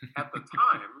mean, at the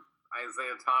time,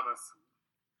 Isaiah Thomas,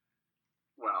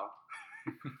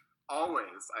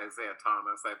 always Isaiah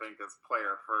Thomas, I think, is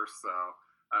player first. So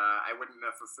I wouldn't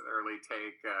necessarily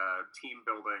take team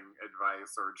building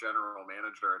advice or general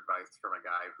manager advice from a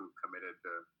guy who committed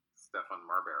to Stephon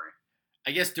Marbury.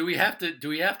 I guess do we have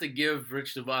to give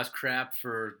Rich DeVos crap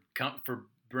for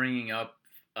bringing up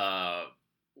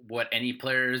what any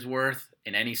player is worth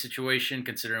in any situation,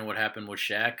 considering what happened with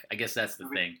Shaq? I guess that's the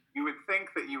thing. You would think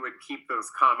that you would keep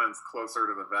those comments closer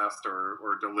to the vest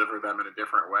or deliver them in a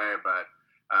different way, but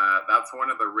that's one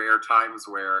of the rare times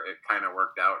where it kind of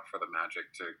worked out for the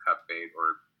Magic to cut bait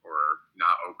or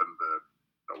not open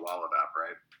the wallet up,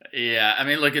 right? Yeah, I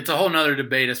mean, look, it's a whole nother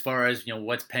debate as far as,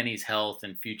 what's Penny's health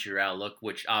and future outlook,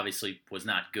 which obviously was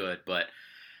not good, but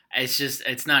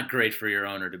it's not great for your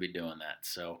owner to be doing that.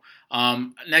 So,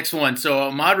 next one. So,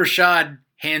 Ahmad Rashad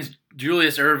hands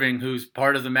Julius Erving, who's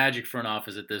part of the Magic front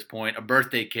office at this point, a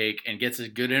birthday cake and gets a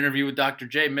good interview with Dr.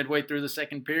 J midway through the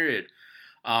second period.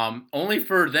 Only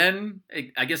for then,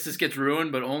 I guess this gets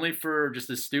ruined, but only for just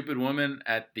a stupid woman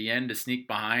at the end to sneak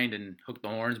behind and hook the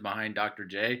horns behind Dr.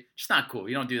 J. Just not cool.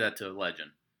 You don't do that to a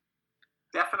legend.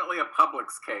 Definitely a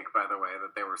Publix cake, by the way,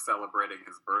 that they were celebrating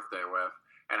his birthday with.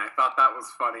 And I thought that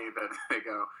was funny that they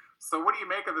go, so what do you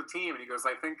make of the team? And he goes,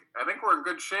 I think we're in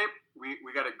good shape. We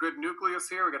got a good nucleus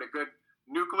here. We got a good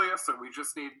nucleus, and we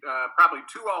just need probably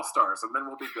 2 All-Stars, and then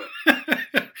we'll be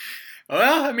good.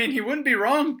 Well, I mean, he wouldn't be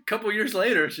wrong a couple years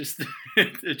later. It's just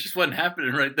it just wasn't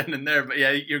happening right then and there. But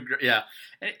yeah,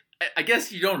 I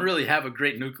guess you don't really have a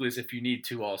great nucleus if you need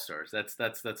 2 All-Stars.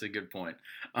 That's a good point.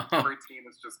 Every team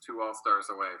is just 2 All-Stars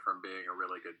away from being a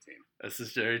really good team. This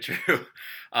is very true.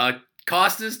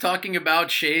 Costas talking about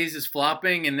Shays is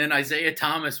flopping, and then Isaiah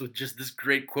Thomas with just this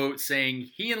great quote saying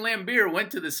he and Lambeer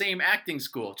went to the same acting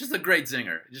school. Just a great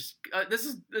zinger. Just this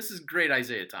is great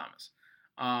Isaiah Thomas.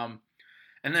 And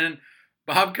then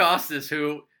Bob Costas,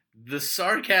 who the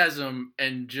sarcasm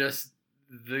and just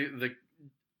the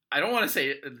I don't want to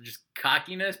say just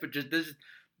cockiness, but just this,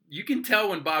 you can tell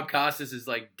when Bob Costas is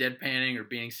like deadpanning or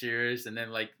being serious, and then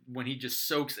like when he just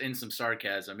soaks in some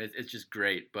sarcasm, it's just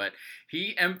great. But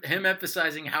him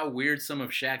emphasizing how weird some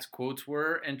of Shaq's quotes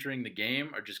were entering the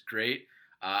game are just great.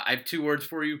 I have 2 words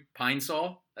for you: Pine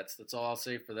Sol. That's all I'll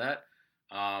say for that.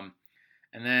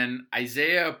 And then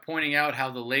Isaiah pointing out how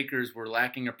the Lakers were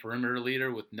lacking a perimeter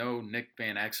leader with no Nick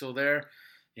Van Exel there.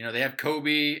 You know, they have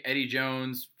Kobe, Eddie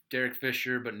Jones, Derek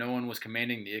Fisher, but no one was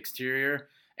commanding the exterior.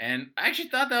 And I actually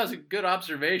thought that was a good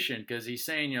observation because he's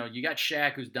saying, you know, you got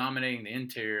Shaq who's dominating the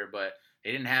interior, but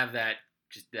they didn't have that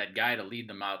guy to lead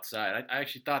them outside. I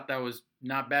actually thought that was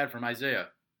not bad from Isaiah.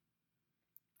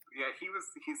 Yeah,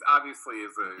 he's obviously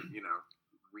is a, you know,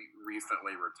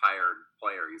 recently retired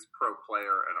player. He's pro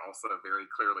player and also a very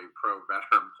clearly pro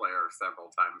veteran player several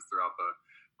times throughout the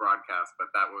broadcast.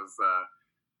 But that was,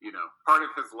 you know, part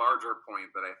of his larger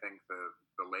point that I think the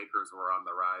Lakers were on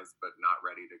the rise but not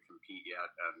ready to compete yet.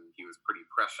 And he was pretty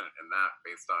prescient in that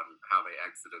based on how they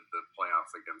exited the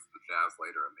playoffs against the Jazz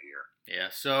later in the year. Yeah,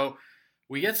 so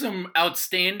we get some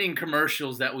outstanding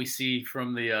commercials that we see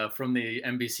from the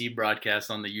NBC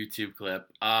broadcast on the YouTube clip.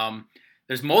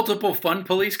 There's multiple Fun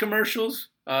Police commercials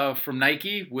from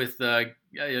Nike with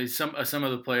some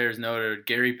of the players noted: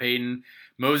 Gary Payton,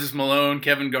 Moses Malone,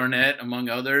 Kevin Garnett, among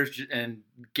others. And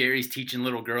Gary's teaching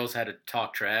little girls how to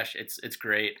talk trash. It's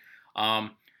great.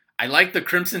 I like the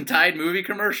Crimson Tide movie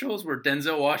commercials where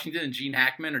Denzel Washington and Gene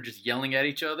Hackman are just yelling at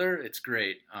each other. It's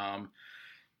great.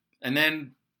 And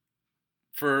then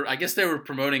I guess they were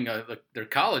promoting their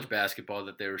college basketball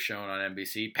that they were showing on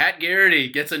NBC. Pat Garrity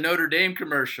gets a Notre Dame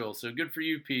commercial, so good for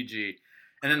you, PG.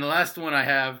 And then the last one I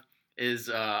have is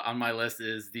on my list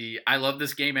is the I Love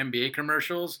This Game NBA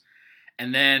commercials.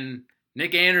 And then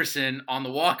Nick Anderson on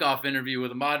the walk-off interview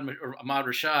with Ahmad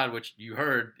Rashad, which you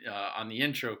heard on the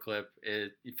intro clip,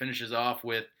 he finishes off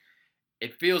with,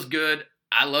 "It feels good.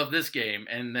 I love this game."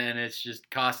 And then it's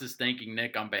just Costas thanking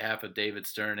Nick on behalf of David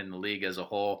Stern and the league as a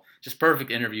whole. Just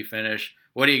perfect interview finish.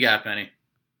 What do you got, Penny?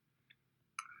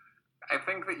 I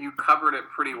think that you covered it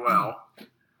pretty well.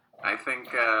 I think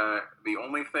the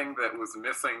only thing that was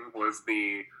missing was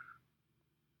in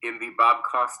the Bob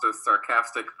Costas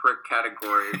sarcastic prick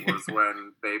category was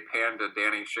when they panned to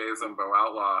Danny Shazumbo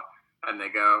Outlaw and they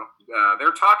go,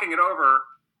 they're talking it over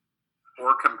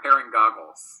or comparing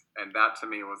goggles. And that to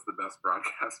me was the best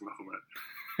broadcast moment.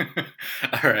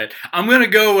 All right. I'm going to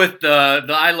go with the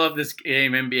I Love This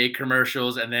Game NBA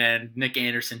commercials and then Nick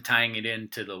Anderson tying it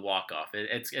into the walk-off.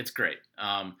 It's great.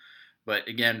 But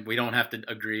again, we don't have to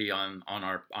agree on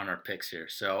our picks here.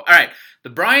 So, all right. The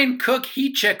Brian Cook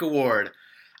Heat Check Award.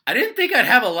 I didn't think I'd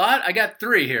have a lot. I got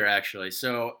 3 here, actually.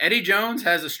 So Eddie Jones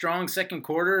has a strong second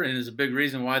quarter and is a big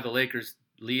reason why the Lakers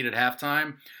lead at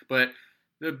halftime. But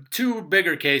the 2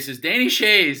 bigger cases, Danny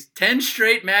Shays, 10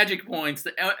 straight Magic points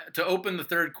to open the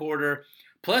third quarter,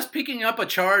 plus picking up a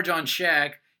charge on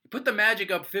Shaq. He put the Magic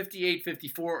up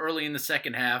 58-54 early in the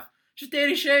second half. Just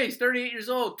Danny Shays, 38 years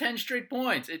old, 10 straight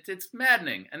points. It's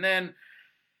maddening. And then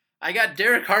I got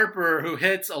Derek Harper, who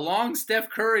hits a long Steph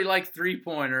Curry-like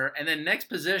three-pointer, and then next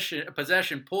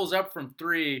possession pulls up from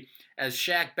 3 as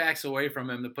Shaq backs away from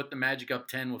him to put the Magic up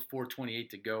 10 with 4:28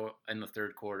 to go in the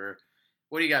third quarter.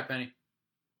 What do you got, Penny?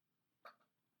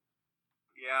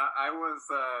 Yeah, I was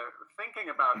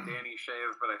thinking about Danny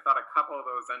Shays, but I thought a couple of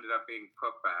those ended up being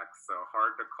putbacks, so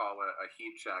hard to call it a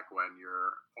heat check when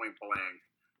you're point blank.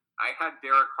 I had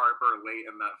Derek Harper late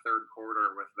in that third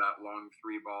quarter with that long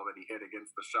 3 ball that he hit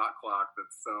against the shot clock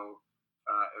that's so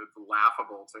it's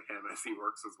laughable to him as he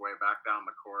works his way back down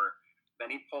the court. Then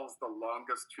he pulls the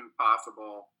longest 2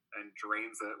 possible and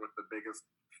drains it with the biggest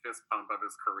fist pump of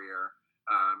his career.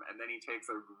 And then he takes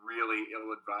a really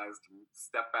ill-advised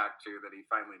step back 2 that he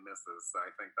finally misses. So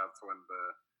I think that's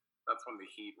when the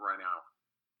Heat run out.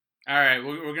 All right,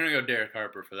 we're going to go Derek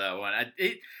Harper for that one.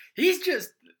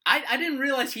 I didn't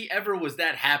realize he ever was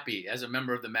that happy as a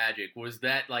member of the Magic. Was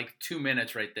that like 2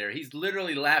 minutes right there? He's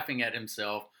literally laughing at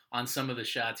himself on some of the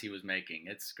shots he was making.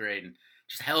 It's great. And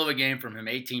just hell of a game from him,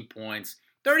 18 points.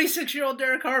 36-year-old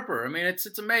Derek Harper. I mean, it's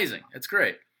amazing. It's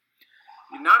great.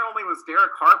 Not only was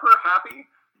Derek Harper happy,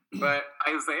 but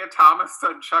Isaiah Thomas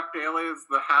said Chuck Daly is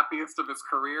the happiest of his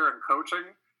career in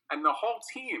coaching. And the whole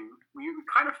team, you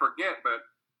kind of forget, but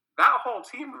that whole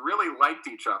team really liked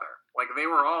each other. Like,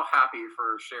 they were all happy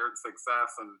for shared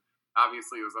success, and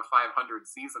obviously it was a 500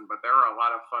 season, but there were a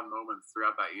lot of fun moments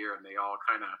throughout that year, and they all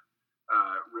kind of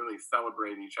really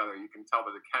celebrated each other. You can tell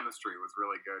that the chemistry was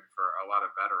really good for a lot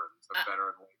of veterans, a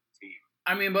veteran-laden team.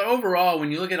 I mean, but overall,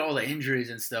 when you look at all the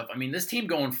injuries and stuff, I mean, this team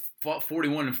going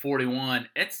 41-41,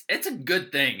 it's a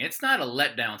good thing. It's not a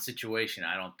letdown situation,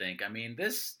 I don't think. I mean,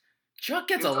 Chuck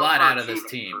gets a lot out of this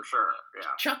team. For sure, yeah.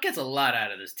 Chuck gets a lot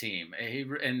out of this team.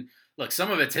 And look, some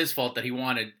of it's his fault that he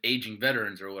wanted aging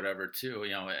veterans or whatever too,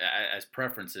 as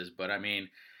preferences. But I mean,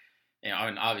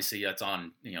 and obviously that's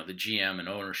on, the GM and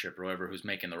ownership or whoever who's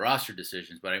making the roster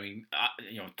decisions. But I mean,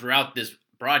 throughout this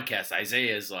broadcast,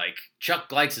 Isaiah is like,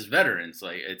 Chuck likes his veterans.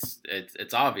 Like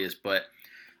it's obvious. But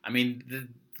I mean,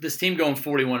 this team going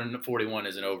 41-41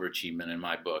 is an overachievement in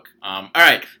my book. All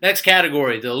right, next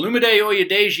category, the Olumide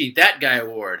Oyedeji That Guy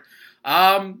Award.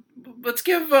 Let's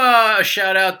give a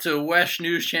shout out to Wesh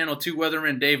News Channel 2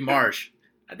 weatherman Dave Marsh.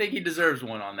 I think he deserves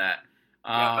one on that.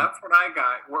 Yeah, that's what I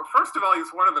got. Well, first of all,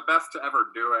 he's one of the best to ever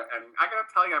do it, and I gotta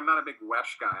tell you, I'm not a big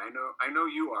Wesh guy. I know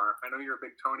you are. I know you're a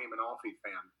big Tony Manolfi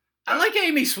fan. I like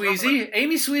Amy Sweezy.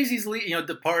 Amy Sweezy's,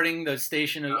 departing the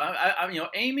station.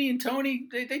 Amy and Tony,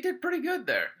 they did pretty good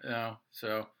there.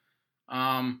 So,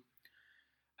 I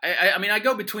mean, I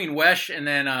go between Wesh and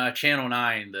then Channel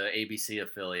 9, the ABC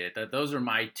affiliate. Those are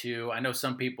my two. I know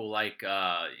some people like,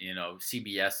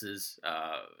 CBS's,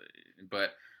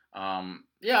 but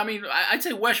yeah, I mean, I'd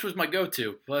say Wesh was my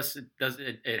go-to. Plus,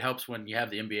 it helps when you have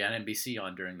the NBA and NBC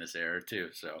on during this era too.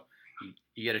 So.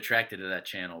 You get attracted to that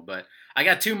channel. But I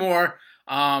got two more.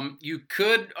 You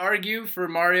could argue for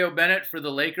Mario Bennett for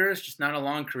the Lakers, just not a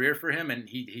long career for him, and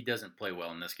he doesn't play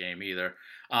well in this game either.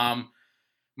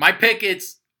 My pick,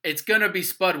 it's going to be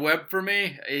Spud Webb for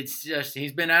me. It's just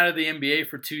he's been out of the NBA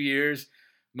for 2 years.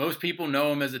 Most people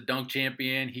know him as a dunk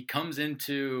champion. He comes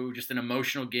into just an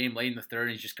emotional game late in the third,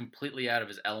 and he's just completely out of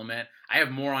his element. I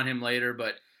have more on him later,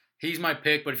 but he's my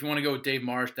pick. But if you want to go with Dave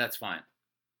Marsh, that's fine.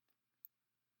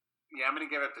 Yeah, I'm going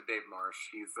to give it to Dave Marsh.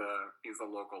 He's a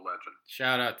local legend.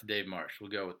 Shout out to Dave Marsh.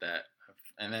 We'll go with that.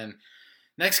 And then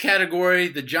next category,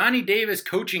 the Johnny Davis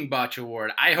Coaching Botch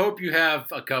Award. I hope you have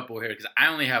a couple here because I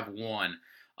only have one.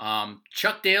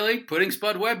 Chuck Daly putting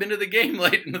Spud Webb into the game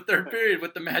late in the third period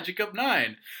with the magic of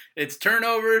 9. It's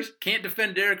turnovers, can't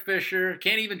defend Derek Fisher,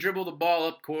 can't even dribble the ball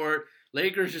up court.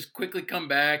 Lakers just quickly come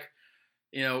back.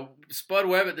 Spud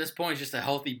Webb at this point is just a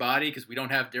healthy body because we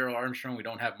don't have Darrell Armstrong, we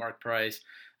don't have Mark Price.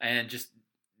 And just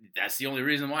that's the only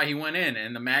reason why he went in.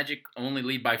 And the Magic only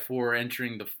lead by 4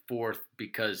 entering the fourth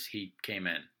because he came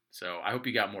in. So I hope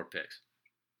you got more picks.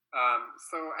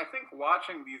 So I think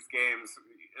watching these games,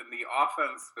 in the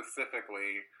offense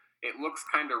specifically, it looks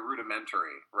kind of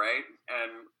rudimentary, right?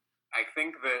 And I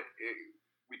think that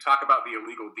we talk about the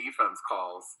illegal defense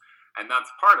calls, and that's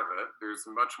part of it. There's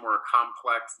much more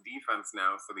complex defense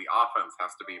now, so the offense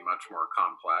has to be much more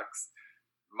complex.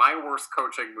 My worst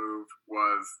coaching move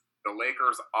was the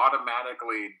Lakers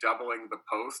automatically doubling the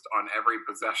post on every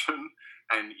possession.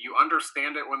 And you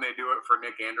understand it when they do it for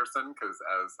Nick Anderson, because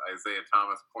as Isaiah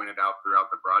Thomas pointed out throughout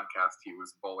the broadcast, he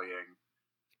was bullying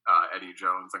Eddie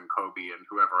Jones and Kobe and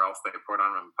whoever else they put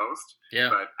on the post. Yeah.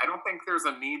 But I don't think there's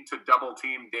a need to double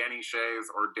team Danny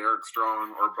Shays or Derek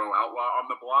Strong or Bo Outlaw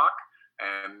on the block.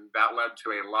 And that led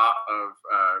to a lot of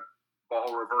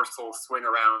ball reversal swing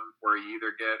around where you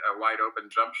either get a wide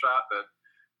open jump shot that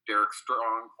Derek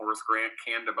Strong, Horace Grant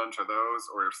canned a bunch of those,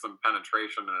 or some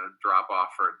penetration and a drop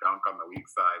off for a dunk on the weak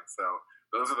side. So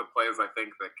those are the plays I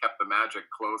think that kept the Magic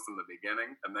close in the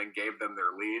beginning and then gave them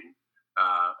their lead.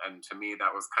 And to me,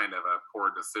 that was kind of a poor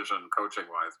decision coaching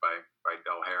wise by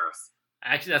Del Harris.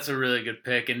 Actually, that's a really good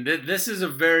pick. And this is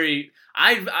a very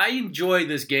I enjoy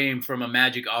this game from a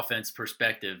Magic offense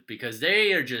perspective because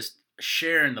they are just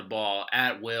sharing the ball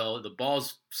at will. The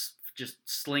ball's just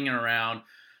slinging around.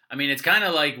 I mean, it's kind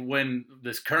of like when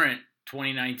this current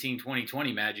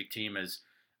 2019-2020 Magic team is,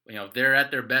 they're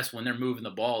at their best when they're moving the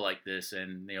ball like this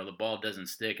and, the ball doesn't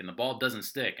stick. And the ball doesn't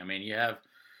stick. I mean,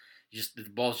 the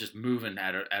ball's just moving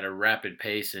at a rapid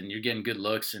pace and you're getting good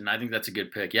looks. And I think that's a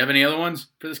good pick. You have any other ones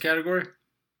for this category?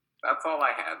 That's all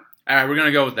I had. All right, we're going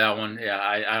to go with that one. Yeah,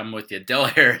 I'm with you. Del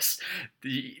Harris,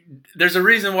 there's a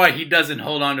reason why he doesn't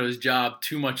hold on to his job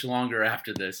too much longer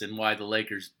after this and why the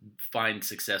Lakers find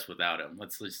success without him.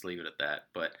 Let's just leave it at that.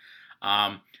 But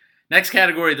next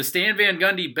category, the Stan Van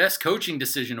Gundy Best Coaching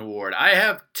Decision Award. I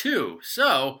have 2.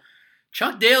 So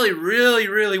Chuck Daly really,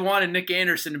 really wanted Nick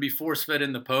Anderson to be force-fed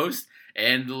in the post,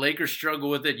 And the Lakers struggle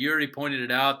with it. You already pointed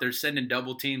it out. They're sending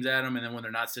double teams at him, and then when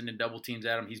they're not sending double teams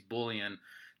at him, he's bullying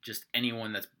just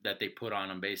anyone that they put on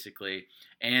him, basically.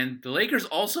 And the Lakers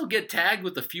also get tagged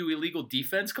with a few illegal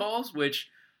defense calls, which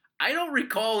I don't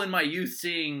recall in my youth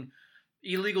seeing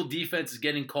illegal defense is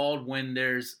getting called when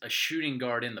there's a shooting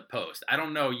guard in the post. I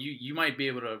don't know. You might be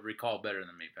able to recall better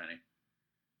than me, Penny.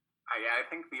 I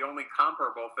think the only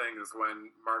comparable thing is when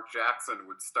Mark Jackson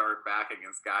would start backing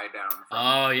his guy down.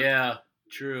 Oh, yeah.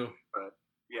 True. But,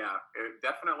 yeah,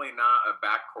 definitely not a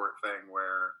backcourt thing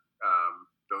where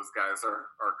those guys are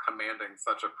commanding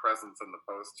such a presence in the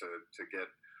post to get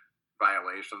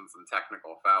violations and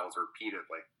technical fouls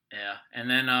repeatedly. Yeah, and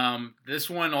then this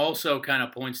one also kind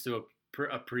of points to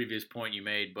a previous point you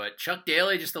made, but Chuck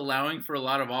Daly just allowing for a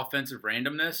lot of offensive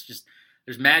randomness. Just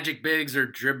there's magic bigs or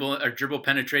dribble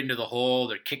penetrating to the hole.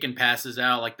 They're kicking passes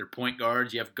out like they're point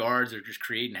guards. You have guards that are just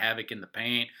creating havoc in the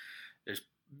paint.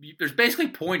 There's basically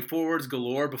point forwards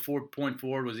galore before point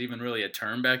forward was even really a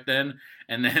term back then.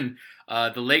 And then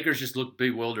the Lakers just looked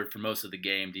bewildered for most of the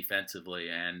game defensively.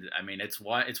 And I mean, it's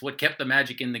what kept the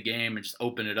Magic in the game and just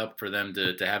opened it up for them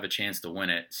to have a chance to win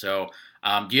it. So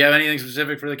do you have anything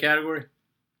specific for the category?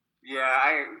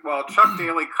 Yeah, Chuck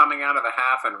Daly coming out of the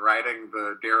half and riding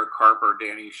the Derek Harper,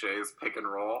 Danny Shays pick and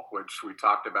roll, which we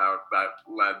talked about, that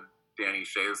led Danny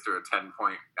Shays to a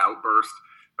 10-point outburst.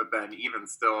 But then even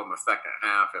still in the second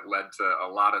half, it led to a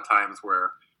lot of times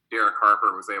where Derek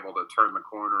Harper was able to turn the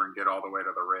corner and get all the way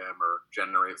to the rim or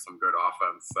generate some good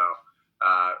offense. So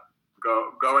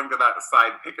going to that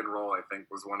side pick and roll, I think,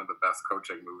 was one of the best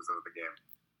coaching moves of the game.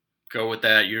 Go with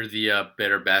that. You're the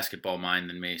better basketball mind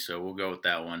than me, so we'll go with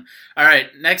that one. All right,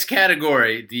 next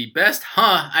category, the best,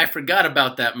 I forgot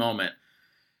about that moment.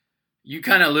 You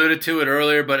kind of alluded to it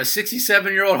earlier, but a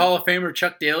 67-year-old Hall of Famer,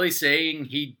 Chuck Daly, saying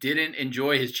he didn't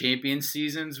enjoy his champion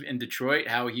seasons in Detroit,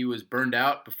 how he was burned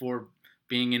out before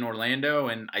being in Orlando,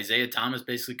 and Isaiah Thomas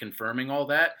basically confirming all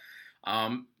that.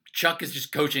 Chuck is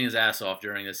just coaching his ass off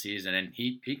during the season, and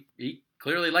he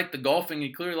clearly liked the golfing.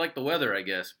 He clearly liked the weather, I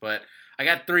guess. But I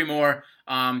got three more.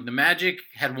 The Magic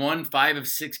had won 5 of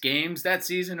 6 games that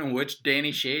season in which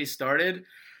Danny Shays started,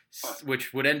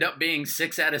 which would end up being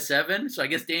 6 out of 7. So I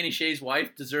guess Danny Shays'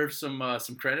 wife deserves some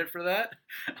credit for that.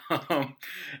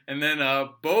 And then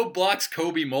Bo blocks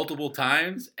Kobe multiple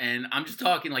times, and I'm just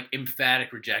talking like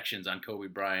emphatic rejections on Kobe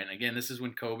Bryant. Again, this is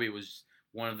when Kobe was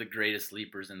one of the greatest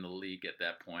sleepers in the league at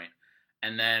that point.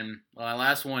 And then my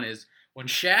last one is when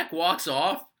Shaq walks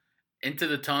off into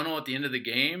the tunnel at the end of the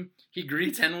game, he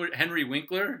greets Henry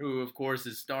Winkler, who of course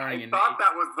is starring in. I thought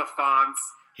that was the Fonz.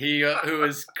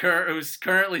 Who's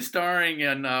currently starring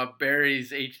in the Barry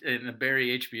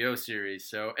HBO series.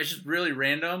 So it's just really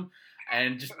random,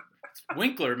 and just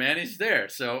Winkler, man, he's there.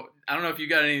 So I don't know if you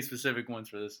got any specific ones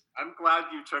for this. I'm glad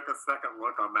you took a second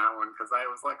look on that one, because I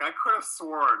was like, I could have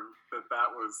sworn that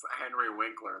was Henry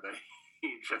Winkler that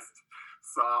he just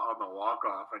saw on the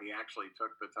walk-off, and he actually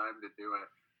took the time to do it.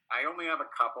 I only have a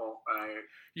couple.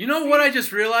 You know what I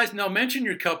just realized? No, mention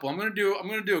your couple. I'm gonna do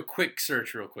a quick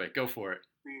search real quick. Go for it.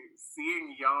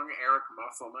 Seeing young Eric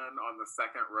Musselman on the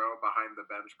second row behind the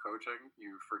bench coaching,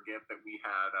 you forget that we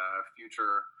had a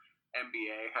future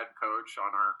NBA head coach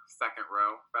on our second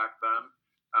row back then.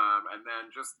 And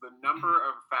then just the number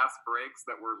of fast breaks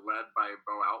that were led by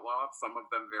Bo Outlaw, some of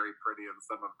them very pretty and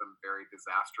some of them very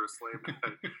disastrously.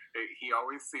 He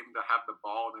always seemed to have the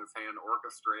ball in his hand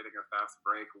orchestrating a fast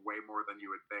break way more than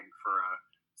you would think for a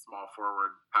small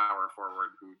forward, power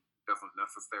forward who doesn't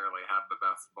necessarily have the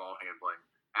best ball handling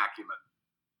acumen.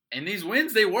 And these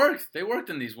wins, they worked. They worked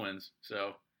in these wins.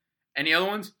 So, any other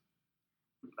ones?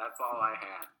 That's all I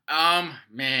had.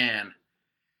 Man.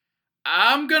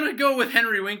 I'm going to go with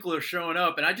Henry Winkler showing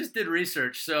up, and I just did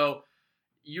research. So,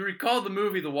 you recall the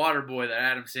movie The Waterboy that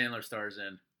Adam Sandler stars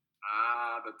in?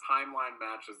 The timeline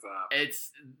matches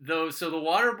up. So The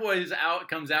Waterboy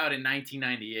comes out in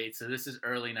 1998, so this is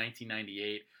early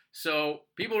 1998. So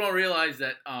people don't realize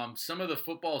that some of the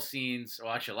football scenes,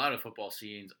 or actually a lot of football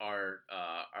scenes, are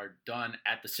done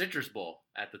at the Citrus Bowl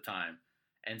at the time,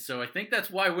 and so I think that's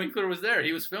why Winkler was there.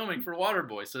 He was filming for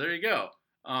Waterboy. So there you go.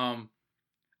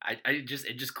 It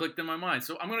just clicked in my mind.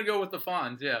 So I'm gonna go with the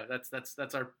Fonz. Yeah, that's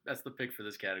the pick for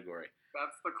this category.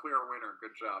 That's the clear winner.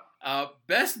 Good job.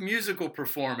 Best musical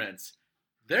performance.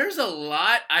 There's a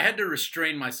lot. I had to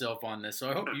restrain myself on this, so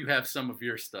I hope you have some of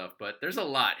your stuff. But there's a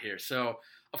lot here. So,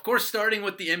 of course, starting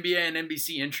with the NBA and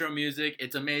NBC intro music,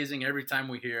 it's amazing every time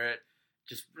we hear it.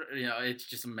 Just, it's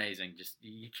just amazing. Just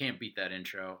you can't beat that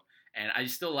intro. And I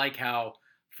still like how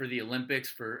for the Olympics,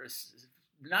 for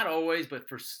not always, but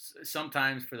for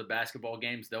sometimes for the basketball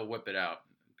games, they'll whip it out.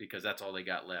 because that's all they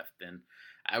got left. And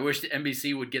I wish the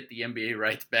NBC would get the NBA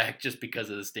rights back just because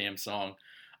of this damn song.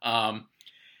 All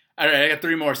right, I got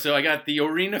 3 more. So I got the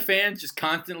arena fans just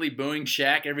constantly booing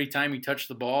Shaq every time he touched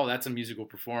the ball. That's a musical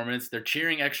performance. They're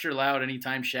cheering extra loud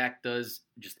anytime Shaq does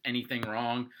just anything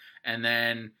wrong. And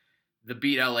then the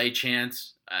Beat LA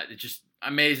chants. It's just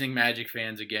amazing Magic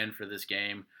fans again for this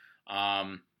game.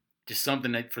 Just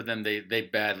something that for them they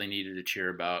badly needed to cheer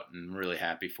about, and I'm really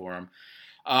happy for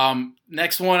them.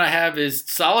 Next one I have is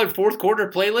solid fourth quarter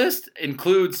playlist.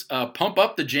 Includes Pump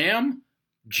Up the Jam,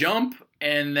 Jump,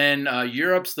 and then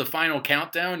Europe's The Final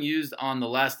Countdown used on the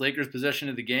last Lakers possession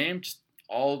of the game. Just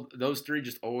all those 3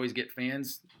 just always get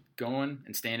fans going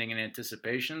and standing in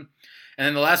anticipation. And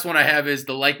then the last one I have is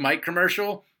the Like Mike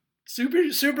commercial.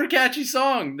 Super catchy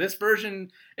song. This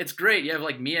version, it's great. You have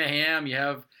like Mia Hamm, you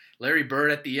have Larry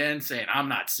Bird at the end saying, "I'm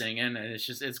not singing," and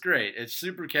it's great. It's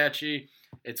super catchy.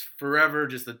 It's forever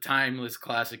just a timeless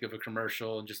classic of a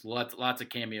commercial, and just lots of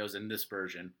cameos in this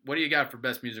version. What do you got for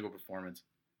best musical performance?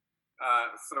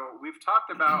 So we've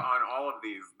talked about on all of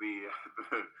these,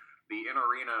 the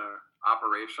in-arena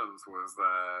operations was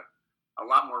a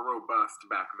lot more robust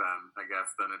back then, I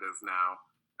guess, than it is now,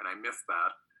 and I missed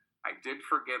that. I did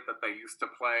forget that they used to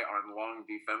play on long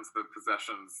defensive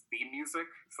possessions theme music,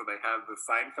 so they had the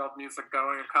Seinfeld music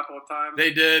going a couple of times.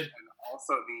 They did. And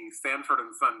also the Sanford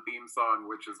and Son theme song,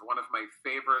 which is one of my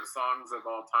favorite songs of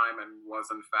all time and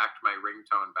was, in fact, my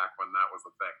ringtone back when that was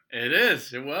a thing.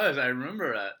 It was. I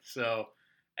remember that. So,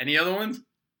 any other ones?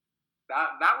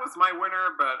 That was my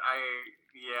winner, but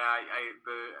the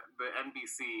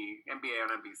NBA on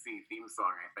NBC theme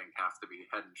song, I think, has to be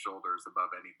head and shoulders above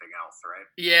anything else, right?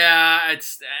 Yeah,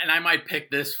 and I might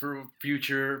pick this for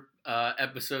future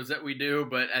episodes that we do,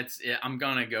 but I'm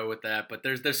gonna go with that. But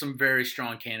there's some very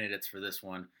strong candidates for this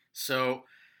one. So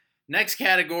next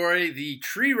category, the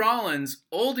Tree Rollins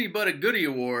Oldie But a Goodie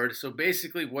Award. So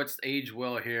basically, what's aged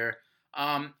well here?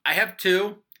 I have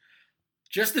 2.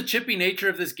 Just the chippy nature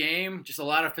of this game, just a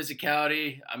lot of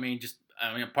physicality.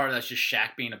 Part of that's just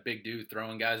Shaq being a big dude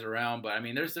throwing guys around. But,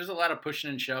 there's a lot of pushing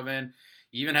and shoving.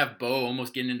 You even have Bo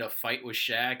almost getting into a fight with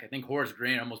Shaq. I think Horace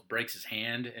Grant almost breaks his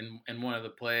hand in one of the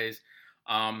plays.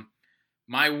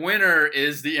 My winner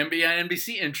is the NBA on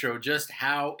NBC intro, just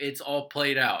how it's all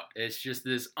played out. It's just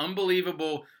this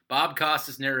unbelievable Bob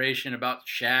Costas narration about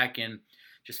Shaq and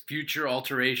just future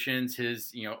alterations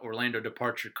his Orlando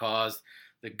departure caused.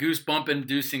 The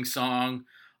goosebump-inducing song,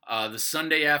 the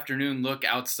Sunday afternoon look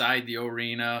outside the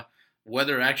arena.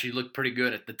 Weather actually looked pretty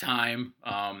good at the time.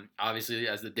 Obviously,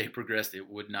 as the day progressed, it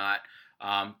would not.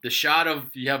 The shot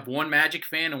of you have one Magic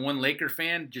fan and one Laker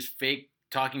fan just fake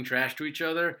talking trash to each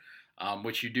other,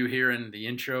 which you do hear in the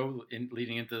intro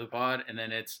leading into the pod. And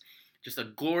then it's just a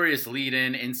glorious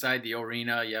lead-in inside the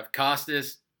arena. You have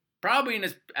Costas, probably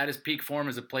at his peak form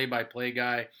as a play-by-play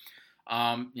guy.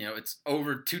 It's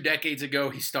over 2 decades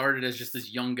ago. He started as just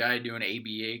this young guy doing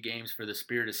ABA games for the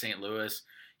Spirit of St. Louis.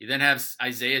 You then have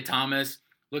Isaiah Thomas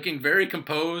looking very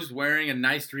composed, wearing a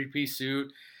nice 3-piece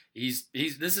suit. This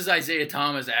is Isaiah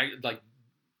Thomas.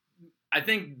 I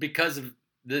think because of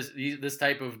this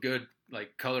type of good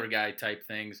color guy type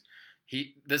things,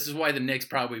 this is why the Knicks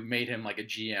probably made him like a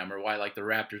GM, or why the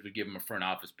Raptors would give him a front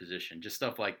office position. Just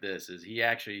stuff like this is he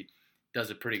actually does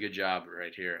a pretty good job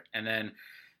right here. And then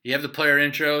you have the player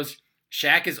intros.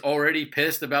 Shaq is already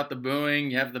pissed about the booing.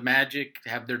 You have the Magic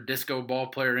have their disco ball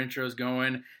player intros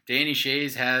going. Danny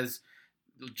Shays has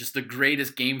just the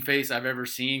greatest game face I've ever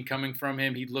seen coming from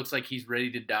him. He looks like he's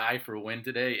ready to die for a win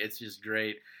today. It's just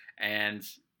great. And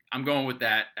I'm going with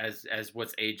that as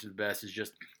what's aged the best, is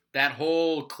just that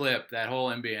whole clip, that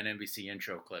whole NBA and NBC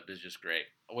intro clip is just great.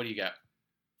 What do you got?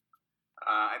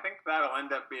 I think that'll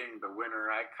end up being the winner.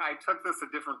 I took this a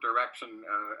different direction.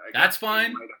 That's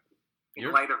fine. In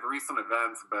light of recent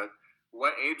events, but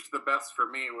what aged the best for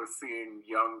me was seeing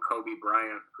young Kobe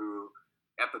Bryant, who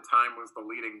at the time was the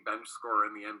leading bench scorer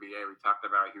in the NBA. We talked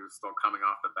about he was still coming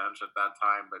off the bench at that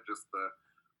time, but just the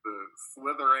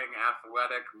slithering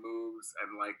athletic moves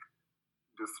and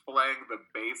displaying the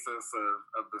basis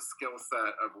of the skill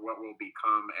set of what will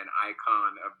become an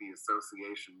icon of the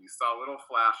association. You saw little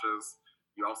flashes.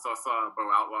 You also saw Bo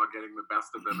Outlaw getting the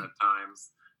best of him at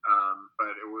times,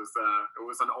 but it was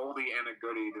an oldie and a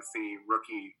goodie to see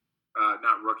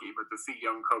to see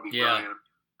young Kobe Bryant,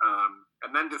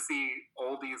 and then to see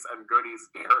oldies and goodies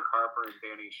Derek Harper and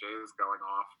Danny Shays going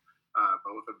off,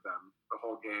 both of them the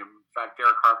whole game. In fact,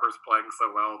 Derek Harper's playing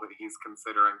so well that he's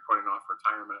considering putting off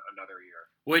retirement another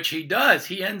year. Which he does.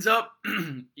 He ends up.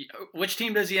 Which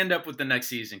team does he end up with the next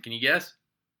season? Can you guess?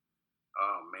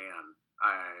 Oh man,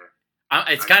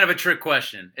 it's kind of a trick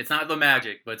question. It's not the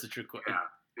Magic, but it's a trick question.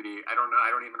 Yeah, Did he? I don't know.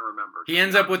 I don't even remember. He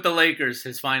ends up with the Lakers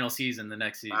his final season, the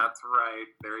next season. That's right.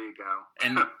 There you go.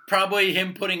 And probably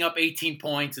him putting up 18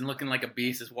 points and looking like a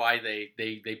beast is why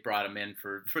they brought him in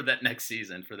for that next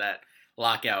season, for that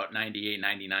lockout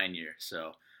 98-99 year.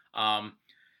 So,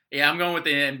 yeah, I'm going with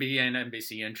the NBA and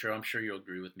NBC intro. I'm sure you'll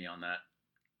agree with me on that.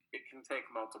 It can take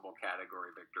multiple category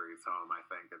victories home, I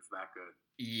think. It's that good.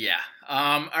 Yeah.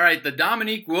 All right, the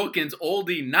Dominique Wilkins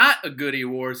Oldie Not a Goodie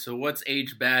Award, so what's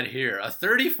age bad here? A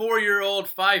 34-year-old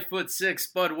 5'6"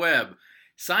 Spud Webb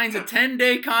signs a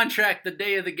 10-day contract the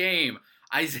day of the game.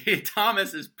 Isaiah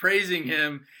Thomas is praising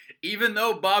him, even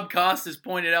though Bob Costas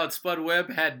pointed out Spud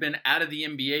Webb had been out of the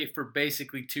NBA for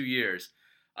basically 2 years.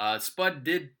 Spud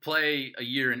did play a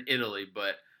year in Italy,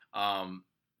 but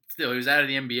still, he was out of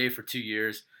the NBA for 2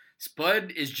 years.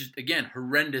 Spud is just, again,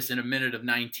 horrendous in a minute of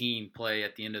 19 play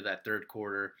at the end of that third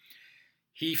quarter.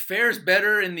 He fares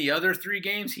better in the other 3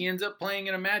 games he ends up playing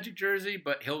in a Magic jersey,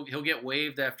 but he'll get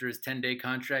waived after his 10-day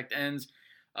contract ends.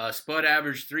 Spud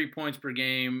averaged 3 points per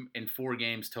game in 4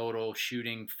 games total,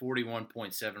 shooting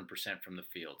 41.7% from the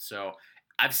field. So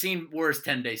I've seen worse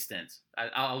 10-day stints.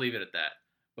 I'll leave it at that.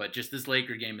 But just this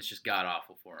Laker game is just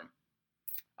god-awful for him.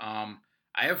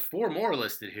 I have 4 more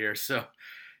listed here, so...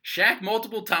 Shaq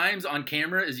multiple times on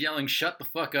camera is yelling "shut the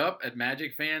fuck up" at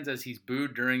Magic fans as he's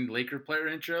booed during Laker player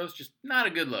intros. Just not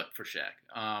a good look for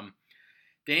Shaq.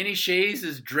 Danny Shays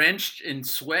is drenched in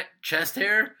sweat chest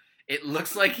hair. It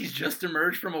looks like he's just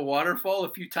emerged from a waterfall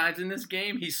a few times in this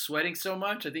game. He's sweating so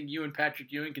much. I think you and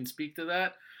Patrick Ewing can speak to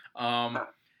that.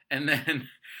 And then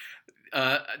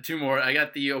 2 more. I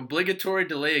got the obligatory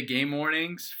delay of game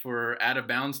warnings for out of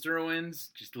bounds throw-ins,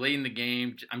 just late in the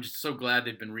game. I'm just so glad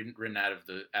they've been written out of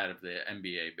the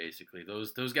NBA. Basically,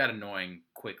 those got annoying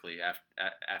quickly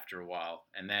after a while.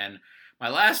 And then my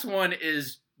last one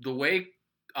is the way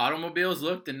automobiles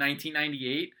looked in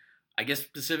 1998. I guess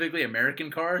specifically American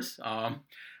cars.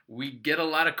 We get a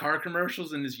lot of car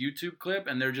commercials in this YouTube clip,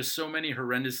 and there are just so many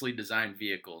horrendously designed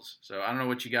vehicles. So I don't know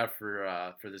what you got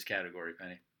for this category,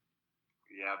 Penny.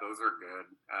 Yeah, those are good.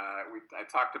 I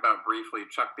talked about briefly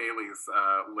Chuck Daly's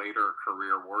later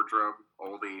career wardrobe.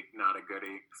 Oldie, not a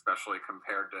goodie, especially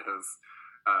compared to his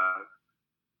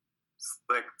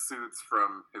slick suits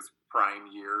from his prime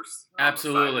years.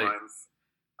 Absolutely.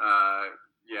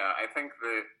 Yeah, I think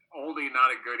that oldie,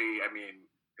 not a goodie. I mean,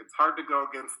 it's hard to go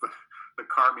against the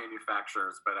car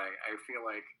manufacturers, but I feel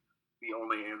like the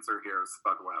only answer here is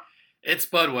Spud Webb. It's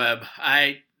Spud Webb.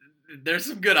 There's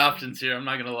some good options here. I'm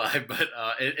not gonna lie, but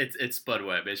it's Spud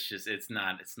Webb. It's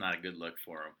not a good look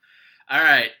for him. All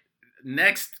right,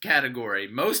 next category: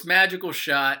 most magical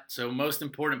shot. So most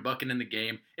important bucket in the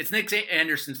game. It's Nick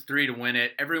Anderson's 3 to win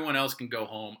it. Everyone else can go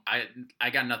home. I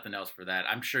got nothing else for that.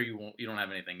 I'm sure you won't. You don't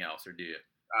have anything else, or do you?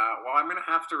 Well, I'm gonna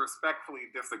have to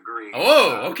respectfully disagree.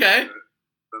 Oh, okay.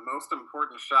 The most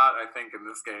important shot, I think, in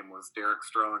this game was Derek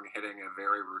Strong hitting a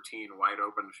very routine,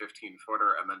 wide-open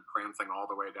 15-footer and then prancing all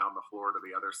the way down the floor to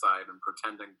the other side and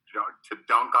pretending to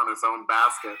dunk on his own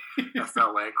basket as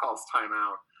LA calls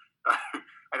timeout.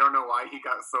 I don't know why he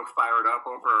got so fired up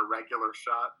over a regular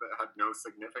shot that had no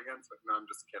significance. But no, I'm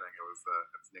just kidding.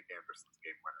 It's Nick Anderson's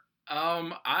game winner.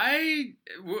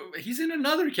 He's in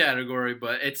another category,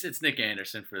 but it's Nick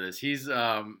Anderson for this. He's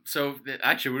so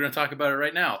actually we're gonna talk about it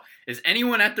right now. Is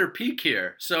anyone at their peak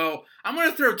here? So I'm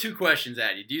gonna throw 2 questions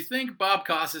at you. Do you think Bob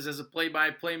Costas as a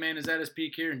play-by-play man is at his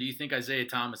peak here, and do you think Isaiah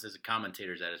Thomas as a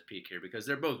commentator is at his peak here? Because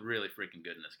they're both really freaking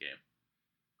good in this game.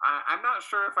 I'm not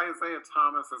sure if Isaiah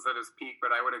Thomas is at his peak,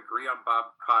 but I would agree on Bob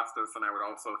Costas, and I would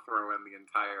also throw in the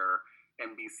entire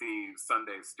NBC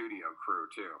Sunday studio crew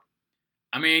too.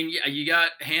 I mean, you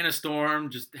got Hannah Storm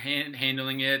just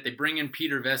handling it. They bring in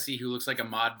Peter Vesey, who looks like a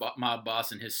mob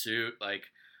boss in his suit. Like,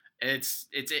 it's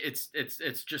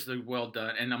just a well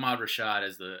done. And Ahmad Rashad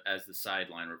as the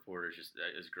sideline reporter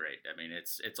is great. I mean,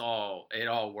 it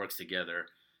all works together.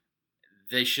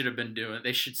 They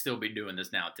should still be doing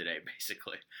this now today,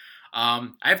 basically. I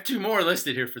have 2 more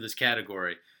listed here for this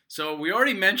category. So we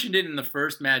already mentioned it in the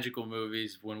first Magical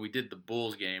movies when we did the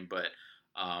Bulls game, but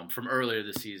from earlier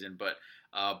this season. But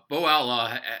Bo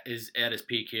Outlaw is at his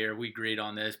peak here. We agreed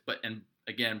on this. And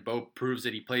again, Bo proves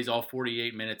that he plays all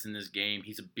 48 minutes in this game.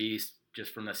 He's a beast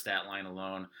just from the stat line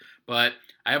alone. But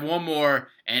I have 1 more,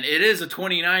 and it is a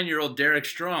 29-year-old Derek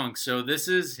Strong. So this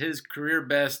is his career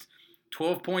best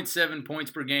 12.7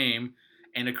 points per game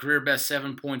and a career best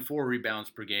 7.4 rebounds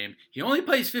per game. He only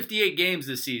plays 58 games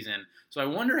this season, so I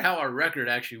wonder how our record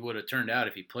actually would have turned out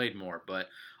if he played more. But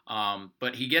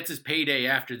he gets his payday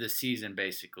after this season,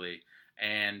 basically,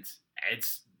 and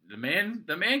it's the man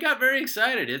got very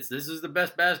excited. This is the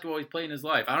best basketball he's played in his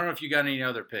life. I don't know if you got any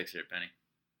other picks here, Penny.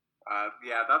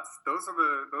 Yeah, those are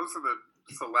the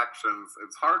selections.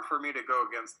 It's hard for me to go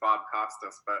against Bob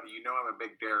Costas, but I'm a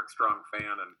big Derek Strong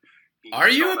fan, and are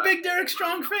you a big Derek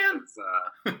Strong fan?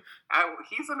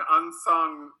 He's an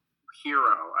unsung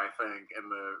hero, I think, in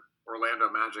the Orlando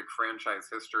Magic franchise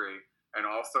history, and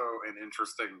also an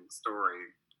interesting story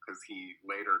because he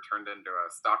later turned into a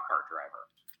stock car driver.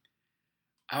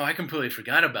 Oh, I completely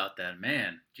forgot about that,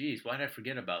 man. Jeez, why did I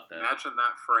forget about that? Imagine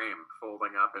that frame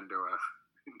folding up into a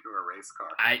race car.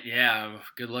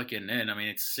 Good looking in. I mean,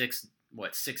 it's 6'8",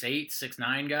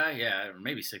 6'9" guy? Yeah, or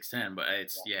maybe 6'10", but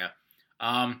yeah.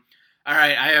 All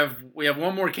right, we have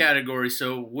one more category.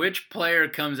 So which player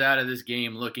comes out of this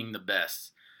game looking the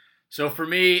best? So for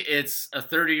me, it's a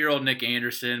 30-year-old Nick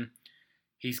Anderson.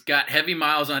 He's got heavy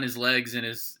miles on his legs in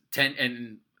his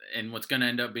and what's going to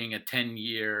end up being a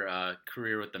 10-year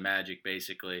career with the Magic,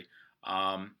 basically.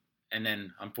 And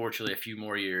then, unfortunately, a few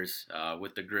more years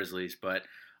with the Grizzlies. But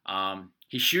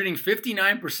he's shooting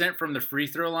 59% from the free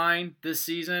throw line this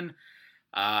season.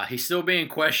 He's still being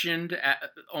questioned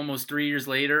almost 3 years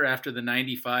later after the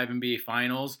 95 NBA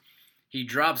Finals. He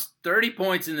drops 30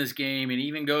 points in this game and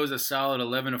even goes a solid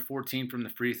 11 of 14 from the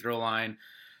free throw line.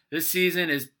 This season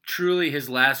is truly his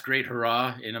last great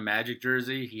hurrah in a Magic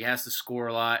jersey. He has to score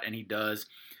a lot, and he does.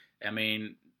 I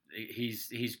mean, he's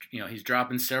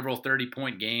dropping several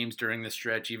 30-point games during this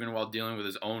stretch, even while dealing with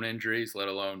his own injuries, let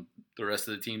alone the rest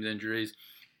of the team's injuries.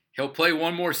 He'll play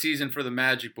one more season for the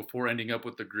Magic before ending up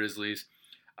with the Grizzlies.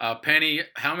 Penny,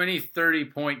 how many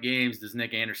 30-point games does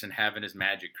Nick Anderson have in his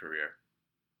Magic career?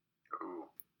 Ooh.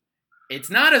 It's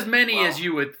not as many as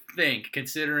you would think,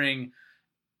 considering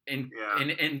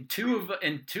in two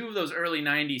of those early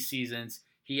 90s seasons,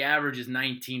 he averages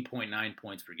 19.9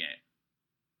 points per game.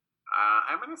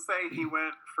 I'm going to say he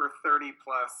went for 30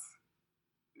 plus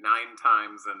 9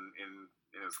 times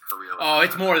in his career. Oh,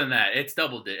 it's more than that. It's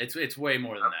doubled it. It's way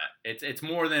more than that. It's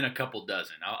more than a couple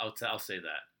dozen. I'll say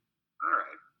that. All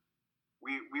right.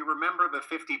 We remember the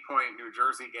 50-point New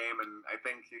Jersey game, and I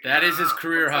think that is his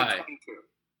career high. 22.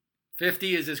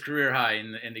 50 is his career high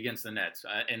in against the Nets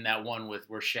in that one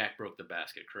where Shaq broke the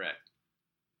basket. Correct.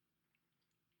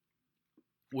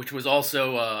 Which was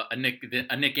also a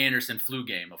Nick Anderson flu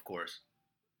game, of course.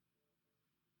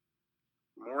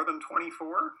 More than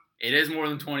 24? It is more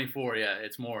than 24. Yeah,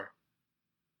 it's more.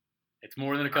 It's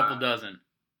more than a couple dozen.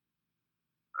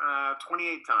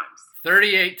 28 times.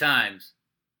 38 times.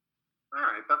 All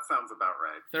right, that sounds about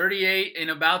right. 38 in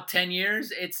about 10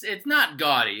 years. It's not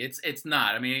gaudy. It's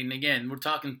not. I mean, again, we're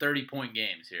talking 30-point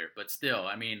games here, but still,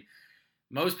 I mean,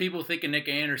 most people think of Nick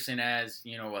Anderson as,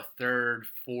 a third,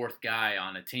 fourth guy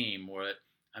on a team.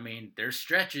 There's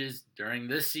stretches during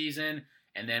this season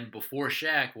and then before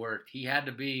Shaq where he had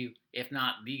to be, if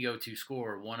not the go-to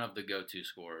scorer, one of the go-to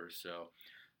scorers. So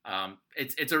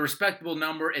it's a respectable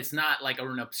number. It's not like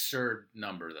an absurd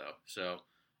number, though. So,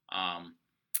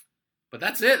 but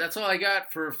that's it. That's all I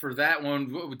got for that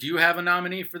one. Do you have a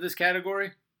nominee for this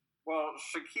category? Well,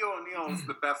 Shaquille O'Neal is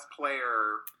the best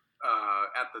player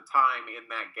at the time in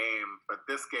that game, but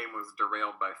this game was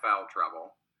derailed by foul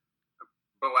trouble.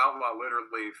 Bo Outlaw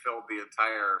literally filled the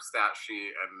entire stat sheet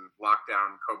and locked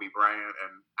down Kobe Bryant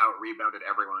and out-rebounded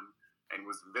everyone and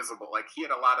was visible. Like, he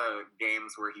had a lot of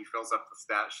games where he fills up the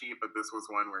stat sheet, but this was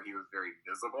one where he was very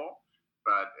visible.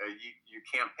 But you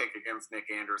can't pick against Nick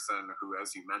Anderson, who,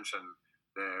 as you mentioned,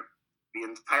 the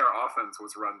entire offense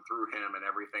was run through him and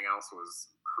everything else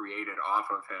was created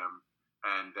off of him.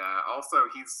 And also,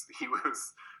 he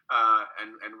was,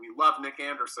 and we love Nick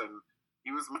Anderson. He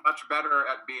was much better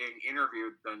at being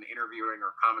interviewed than interviewing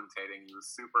or commentating. He was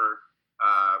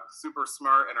super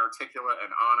smart and articulate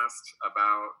and honest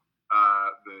about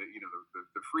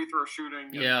the free throw shooting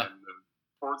and the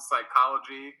sports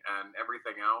psychology and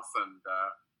everything else. And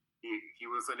he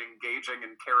was an engaging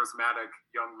and charismatic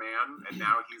young man, and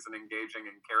now he's an engaging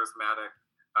and charismatic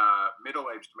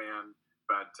middle-aged man.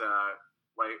 But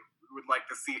we would like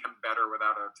to see him better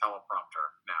without a teleprompter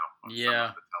now on some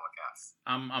of the telecasts.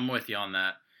 I'm with you on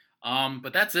that.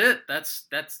 But that's it.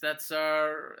 That's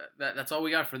all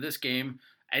we got for this game.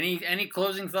 Any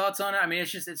closing thoughts on it? I mean,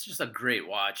 it's just a great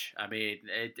watch. I mean,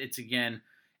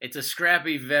 it's a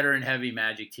scrappy, veteran-heavy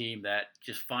Magic team that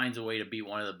just finds a way to beat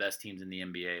one of the best teams in the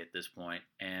NBA at this point,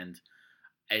 and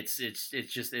it's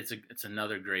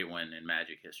another great win in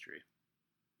Magic history.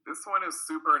 This one is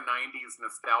super 90s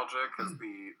nostalgic because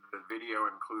the video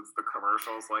includes the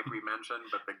commercials, like we mentioned,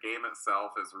 but the game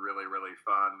itself is really, really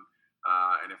fun.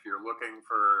 And if you're looking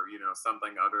for,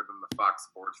 something other than the Fox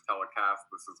Sports telecast,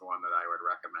 this is one that I would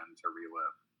recommend to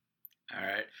relive. All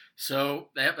right. So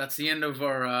that's the end of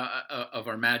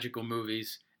our Magical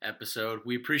Movies episode.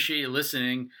 We appreciate you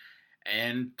listening.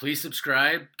 And please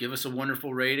subscribe, give us a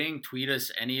wonderful rating, tweet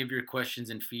us any of your questions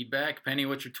and feedback. Penny,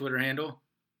 what's your Twitter handle?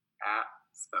 At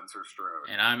Spencer Strode.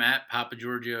 And I'm at Papa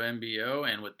Giorgio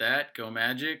MBO. And with that, go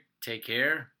Magic. Take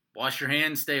care. Wash your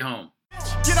hands. Stay home.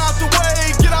 Get out the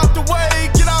way. Get out the way.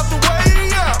 Get out the way.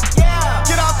 Yeah.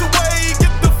 Get out the way.